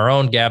from our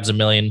own Gabs a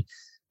Million,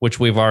 which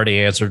we've already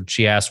answered.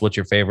 She asked, what's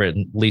your favorite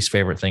and least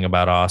favorite thing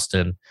about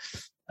Austin?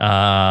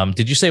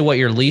 Did you say what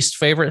your least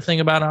favorite thing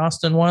about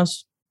Austin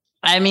was?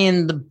 I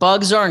mean, the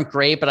bugs aren't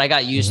great, but I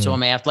got used to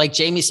them after. Like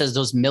Jamie says,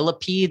 those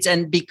millipedes.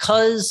 And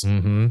because...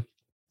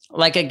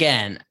 Like,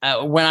 again,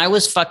 when I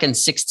was fucking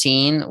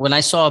 16, when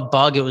I saw a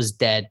bug, it was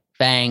dead.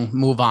 Bang,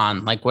 move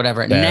on, like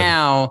whatever. Dead.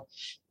 Now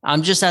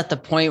I'm just at the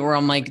point where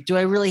I'm like, do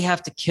I really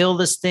have to kill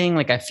this thing?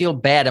 Like, I feel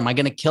bad. Am I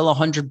going to kill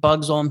 100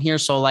 bugs while I'm here?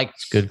 So like,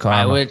 good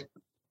karma.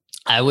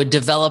 I would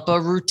develop a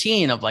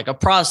routine of like a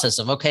process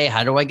of, okay,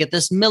 how do I get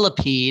this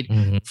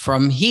millipede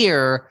from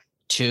here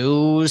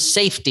to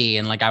safety?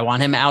 And like, I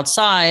want him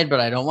outside, but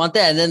I don't want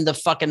that. And then the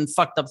fucking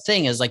fucked up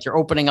thing is like, you're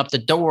opening up the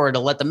door to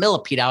let the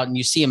millipede out and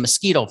you see a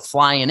mosquito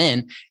flying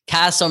in.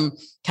 Kasim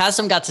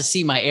got to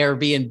see my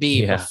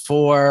Airbnb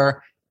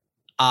before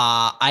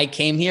I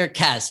came here.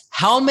 Cass,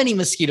 how many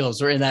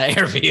mosquitoes were in that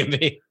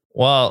Airbnb?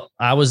 Well,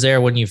 I was there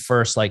when you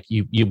first, like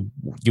you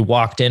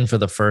walked in for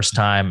the first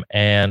time,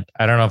 and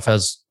I don't know if I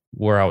was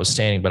where I was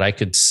standing, but I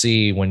could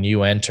see when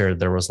you entered,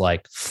 there was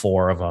like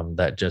 4 of them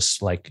that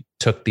just like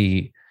took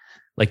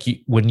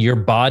when your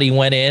body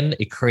went in,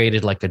 it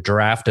created like a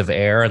draft of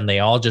air, and they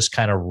all just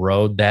kind of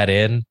rode that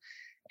in.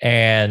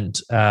 And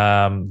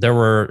there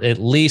were at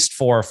least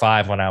 4 or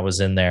 5 when I was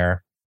in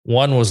there.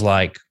 One was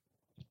like,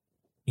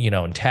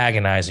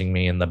 antagonizing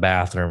me in the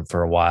bathroom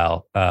for a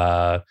while.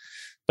 But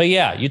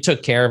yeah, you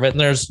took care of it. And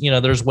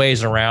there's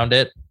ways around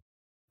it.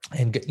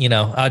 And,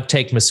 I'd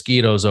take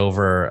mosquitoes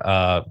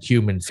over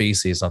human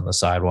feces on the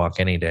sidewalk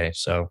any day.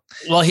 So,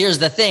 well, here's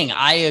the thing.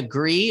 I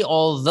agree.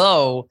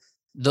 Although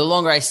the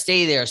longer I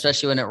stay there,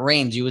 especially when it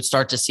rains, you would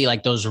start to see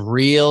like those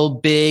real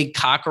big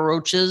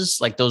cockroaches,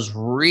 like those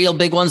real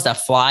big ones that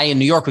fly. In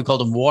New York, we call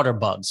them water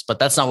bugs, but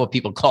that's not what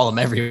people call them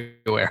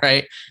everywhere,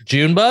 right?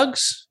 June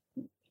bugs?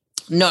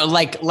 No,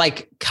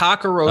 like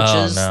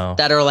cockroaches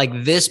that are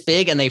like this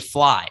big and they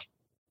fly.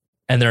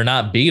 And they're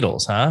not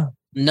beetles, huh?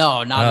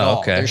 No, not at all.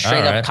 Okay. They're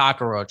straight up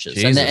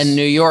cockroaches. And in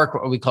New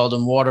York, we call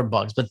them water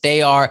bugs, but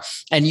they are,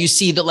 and you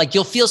see that like,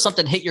 you'll feel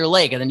something hit your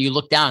leg and then you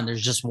look down,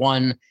 there's just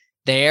one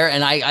there.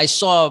 And I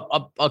saw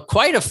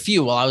quite a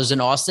few while I was in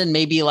Austin,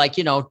 maybe like,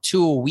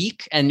 2 a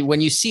week. And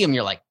when you see them,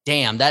 you're like,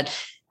 damn that.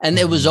 And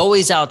it was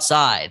always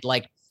outside.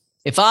 Like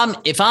if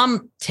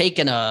I'm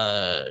taking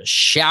a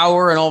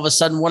shower and all of a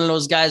sudden one of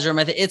those guys are in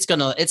my it's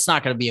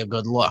not going to be a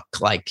good look.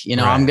 Like, right.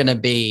 I'm going to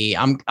be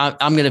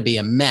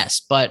a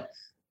mess. But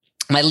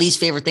my least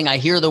favorite thing, I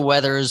hear the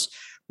weather's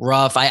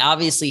rough. I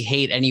obviously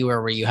hate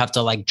anywhere where you have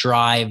to like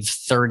drive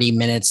 30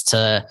 minutes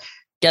to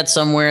get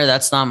somewhere.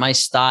 That's not my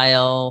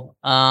style.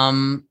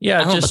 But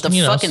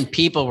the fucking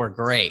people were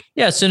great.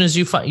 Yeah. As soon as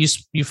you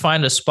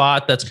find a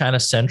spot that's kind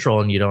of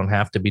central and you don't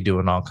have to be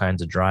doing all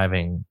kinds of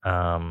driving,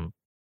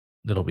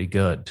 it'll be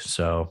good.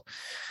 So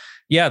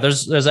yeah,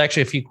 there's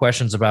actually a few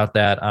questions about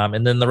that.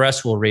 And then the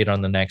rest we'll read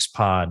on the next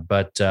pod,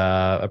 but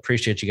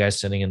appreciate you guys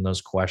sending in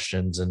those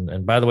questions.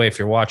 And by the way, if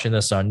you're watching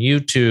this on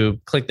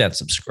YouTube, click that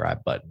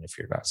subscribe button. If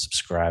you're not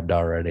subscribed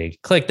already,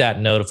 click that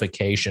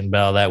notification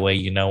bell. That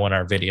way, when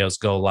our videos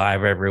go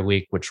live every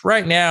week, which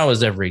right now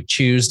is every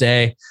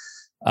Tuesday.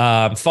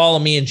 Follow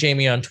me and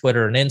Jamie on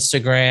Twitter and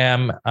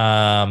Instagram.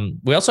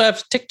 We also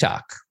have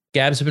TikTok.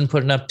 Gabs have been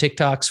putting up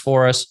TikToks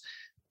for us.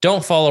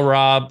 Don't follow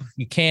Rob.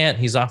 You can't.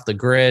 He's off the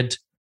grid.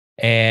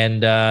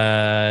 And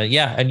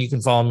and you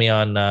can follow me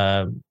on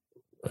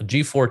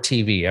G4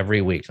 TV every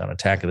week on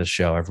Attack of the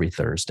Show every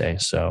Thursday.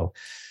 So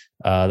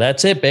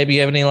that's it, baby.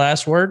 You have any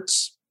last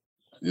words?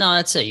 No,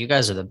 that's it. You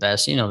guys are the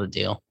best. You know the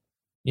deal.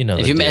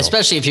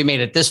 Especially if you made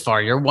it this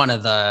far, you're one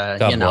of the.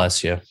 God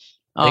bless you.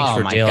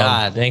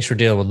 Thanks for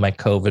dealing with my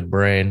COVID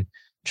brain.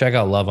 Check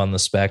out Love on the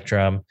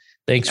Spectrum.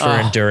 Thanks for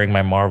enduring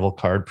my Marvel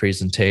card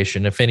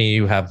presentation. If any of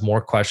you have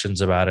more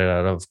questions about it,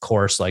 I'd of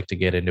course like to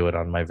get into it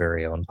on my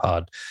very own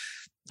pod.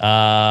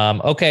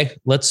 Okay,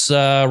 let's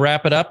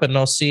wrap it up and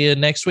I'll see you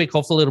next week.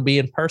 Hopefully it'll be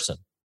in person.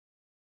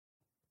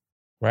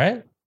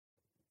 Right?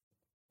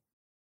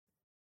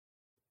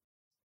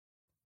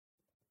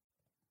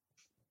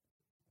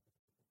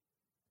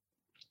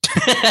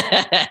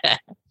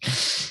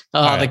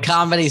 The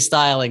comedy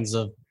stylings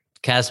of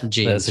Kasim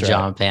G in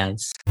pajama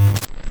pants.